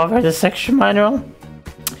 Do you go over the section manual?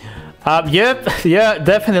 Yep, yeah,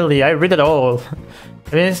 definitely. I read it all.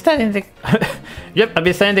 I've been studying the yep, I've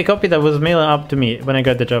been studying the copy that was mailed up to me when I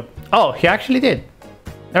got the job. Oh, he actually did.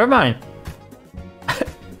 Never mind.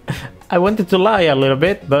 I wanted to lie a little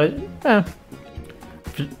bit, but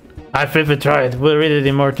I flipped try it. We'll read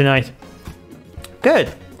it more tonight.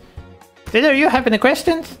 Good. Did you have any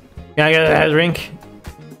questions? Can I get a drink?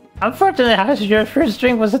 Unfortunately, House, your first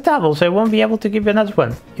drink was a double, so I won't be able to give you another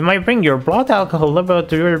one. You might bring your blood alcohol level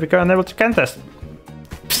to become unable to contest.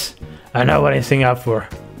 Psst, I know what I sing up for.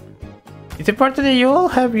 It's important that you all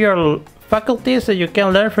have your faculties so you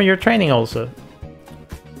can learn from your training also.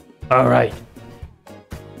 Alright.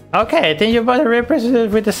 Okay, I think you're about to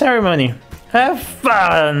represent with the ceremony. Have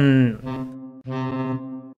fun!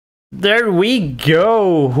 There we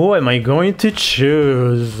go! Who am I going to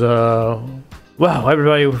choose? Wow,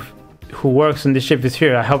 everybody who works on the ship is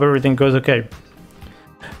here. I hope everything goes okay.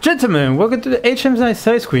 Gentlemen, welcome to the HMS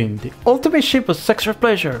Side Queen, the ultimate ship of sexual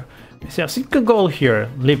pleasure. We see a single goal here.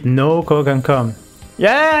 Leave no coke and come.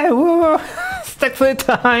 Yeah! Woo! Sexy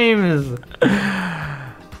times!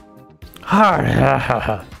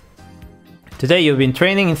 Today you've been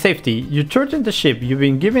training in safety. You toured the ship. You've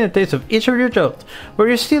been given a taste of each of your jobs, but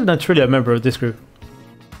you're still not truly a member of this group.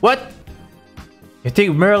 What? You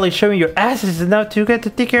think merely showing your ass is enough to get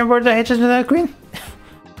to take on board the HMS Queen?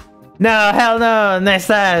 No, hell no!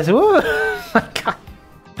 Nice ass! Woo! My god!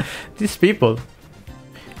 These people.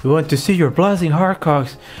 We want to see your blasting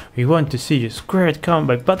hardcocks. We want to see you squared come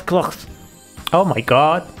by butt clocks. Oh my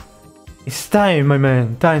god! It's time, my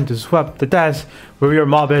man. Time to swap the dance with your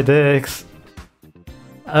Moby Dicks.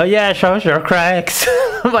 Oh yeah, show us your cracks.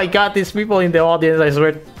 Oh my god, these people in the audience, I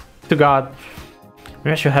swear to god.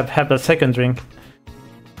 Maybe I should have a second drink.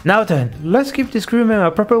 Now then, let's give this crewman a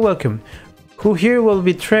proper welcome. Who here will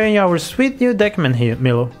be training our sweet new deckman here,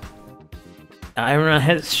 Milo?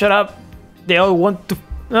 Ironhead, shut up. They all want to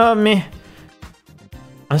me.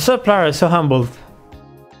 I'm so proud, so humbled.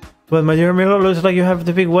 Well, my dear Milo, looks like you have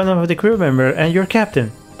to pick one of the crew member and your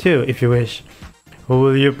captain, too, if you wish. Who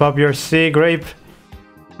will you pop your sea grape?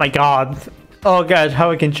 My god. Oh god, how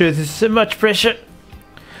I can choose is so much pressure.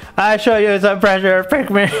 I show you some pressure, pick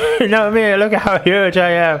me. You know me, look at how huge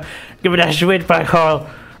I am. Give me that sweet black hole.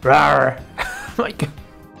 Rawr. My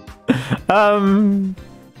god.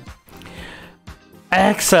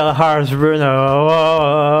 Excel Hearts Bruno.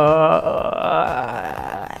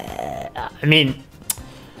 I mean,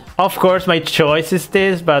 of course my choice is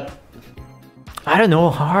this, but I don't know,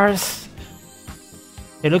 Hearts.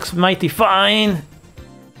 It looks mighty fine.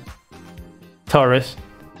 Taurus.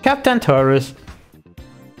 Captain Taurus.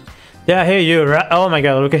 Did I hear you right? Oh my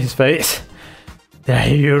god, look at his face. Did I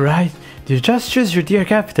hear you right? Did you just choose your dear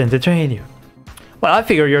captain to train you? Well, I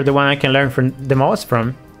figure you're the one I can learn from the most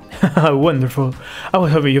from. Wonderful. I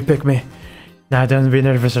was hoping you pick me. Now don't be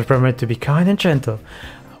nervous, I promise to be kind and gentle.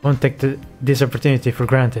 I won't take this opportunity for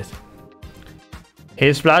granted.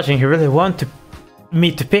 He's blushing, he really wanted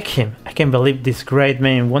me to pick him. I can't believe this great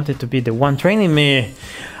man wanted to be the one training me.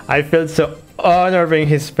 I feel so honored being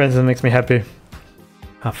his presence makes me happy.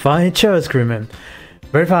 A fine choice, crewman.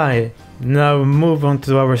 Very fine. Now move on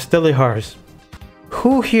to our stellar hearts.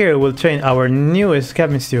 Who here will train our newest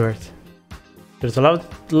cabin steward? There's a lot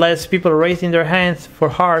less people raising their hands for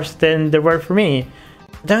Harsh than there were for me.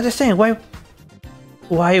 I don't understand,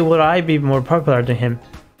 why would I be more popular than him?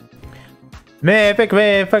 Man,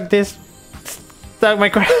 fuck this. Stuck my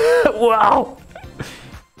crap. Wow!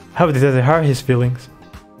 How did that hurt his feelings?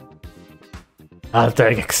 I'll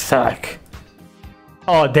take a suck.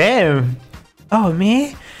 Oh, damn! Oh,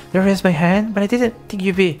 me? You raised my hand, but I didn't think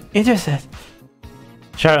you'd be interested.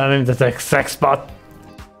 Sure, I'm in the sex spot.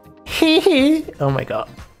 Hee. Oh my god.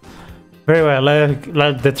 Very well,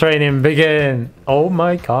 let the training begin. Oh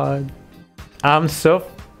my god. I'm so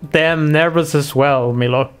damn nervous as well,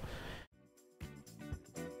 Milo.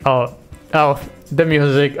 Oh, the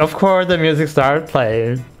music. Of course the music started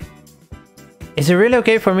playing. Is it really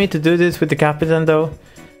okay for me to do this with the captain though?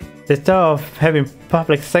 The thought of having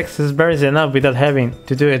public sex is embarrassing enough without having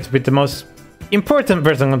to do it with the most important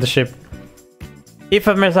person on the ship. If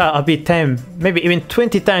I mess up, I'll be 10, maybe even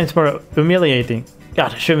 20 times more humiliating.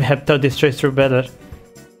 God, I shouldn't have thought this choice through better.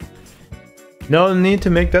 No need to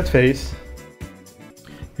make that face.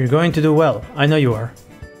 You're going to do well, I know you are.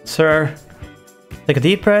 Sir, take a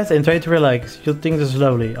deep breath and try to relax. You'll think this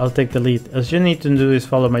slowly, I'll take the lead. As you need to do is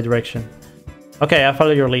follow my direction. Okay, I'll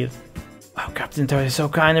follow your lead. Wow, Captain Toy is so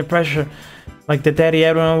kind and pressure. Like the daddy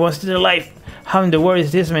everyone wants to their life. How in the world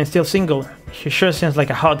is this man still single? He sure seems like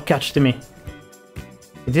a hot catch to me.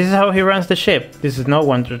 This is how he runs the ship. This is no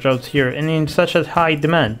wonder out here and in such a high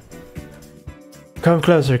demand. Come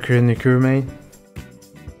closer, crewmate.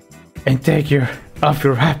 And take off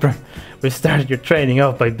your wrapper. We started your training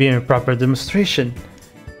off by being a proper demonstration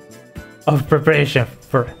of preparation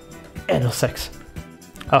for anal sex.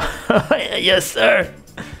 Oh, yes, sir.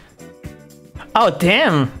 Oh,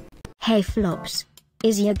 damn. Hey Flops.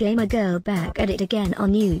 Is your gamer girl back at it again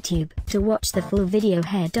on YouTube? To watch the full video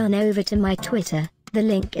head on over to my Twitter. The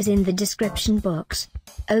link is in the description box.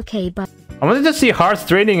 Okay, bye. I wanted to see Harsh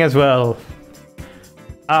training as well.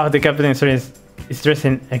 Oh, the captain is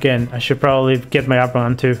dressing again. I should probably get my apron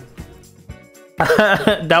on too.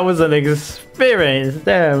 That was an experience.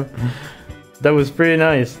 Damn. That was pretty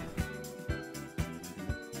nice.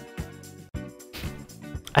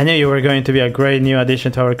 I knew you were going to be a great new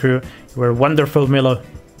addition to our crew. You were wonderful, Milo.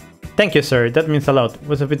 Thank you, sir. That means a lot. I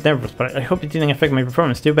was a bit nervous, but I hope it didn't affect my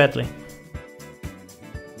performance too badly.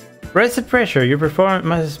 Raise the pressure. You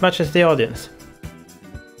perform as much as the audience.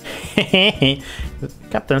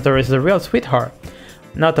 Captain Torres is a real sweetheart.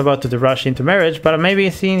 Not about to rush into marriage, but maybe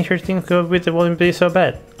seeing her things go with it wouldn't be so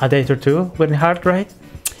bad. A date or two wouldn't hurt, right?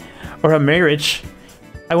 Or a marriage.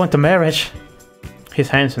 I want a marriage. He's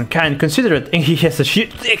handsome, kind, considerate, and he has a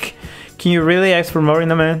huge dick. Can you really ask for more in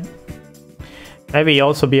a man? Maybe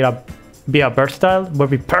also be a versatile would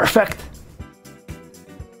be perfect.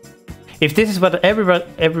 If this is what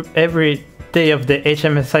every day of the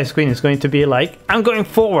HMSI screen is going to be like, I'm going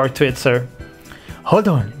forward to it, sir. Hold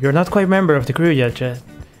on, you're not quite a member of the crew yet, Jet.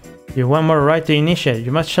 You have one more right to initiate.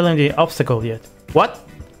 You must challenge the obstacle yet. What?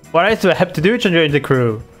 What else do I have to do to join the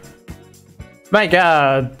crew? My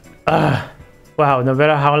god. Wow, no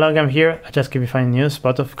matter how long I'm here, I just keep finding a new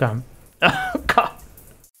spot of calm. Oh god.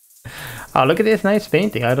 Oh, look at this nice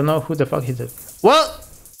painting. I don't know who the fuck is it. Well,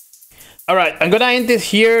 alright, I'm gonna end this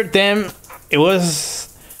here. Damn, it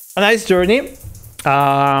was a nice journey.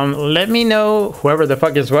 Let me know, whoever the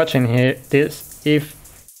fuck is watching this, if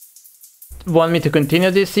you want me to continue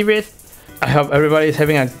this series. I hope everybody is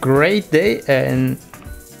having a great day and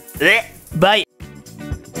bye.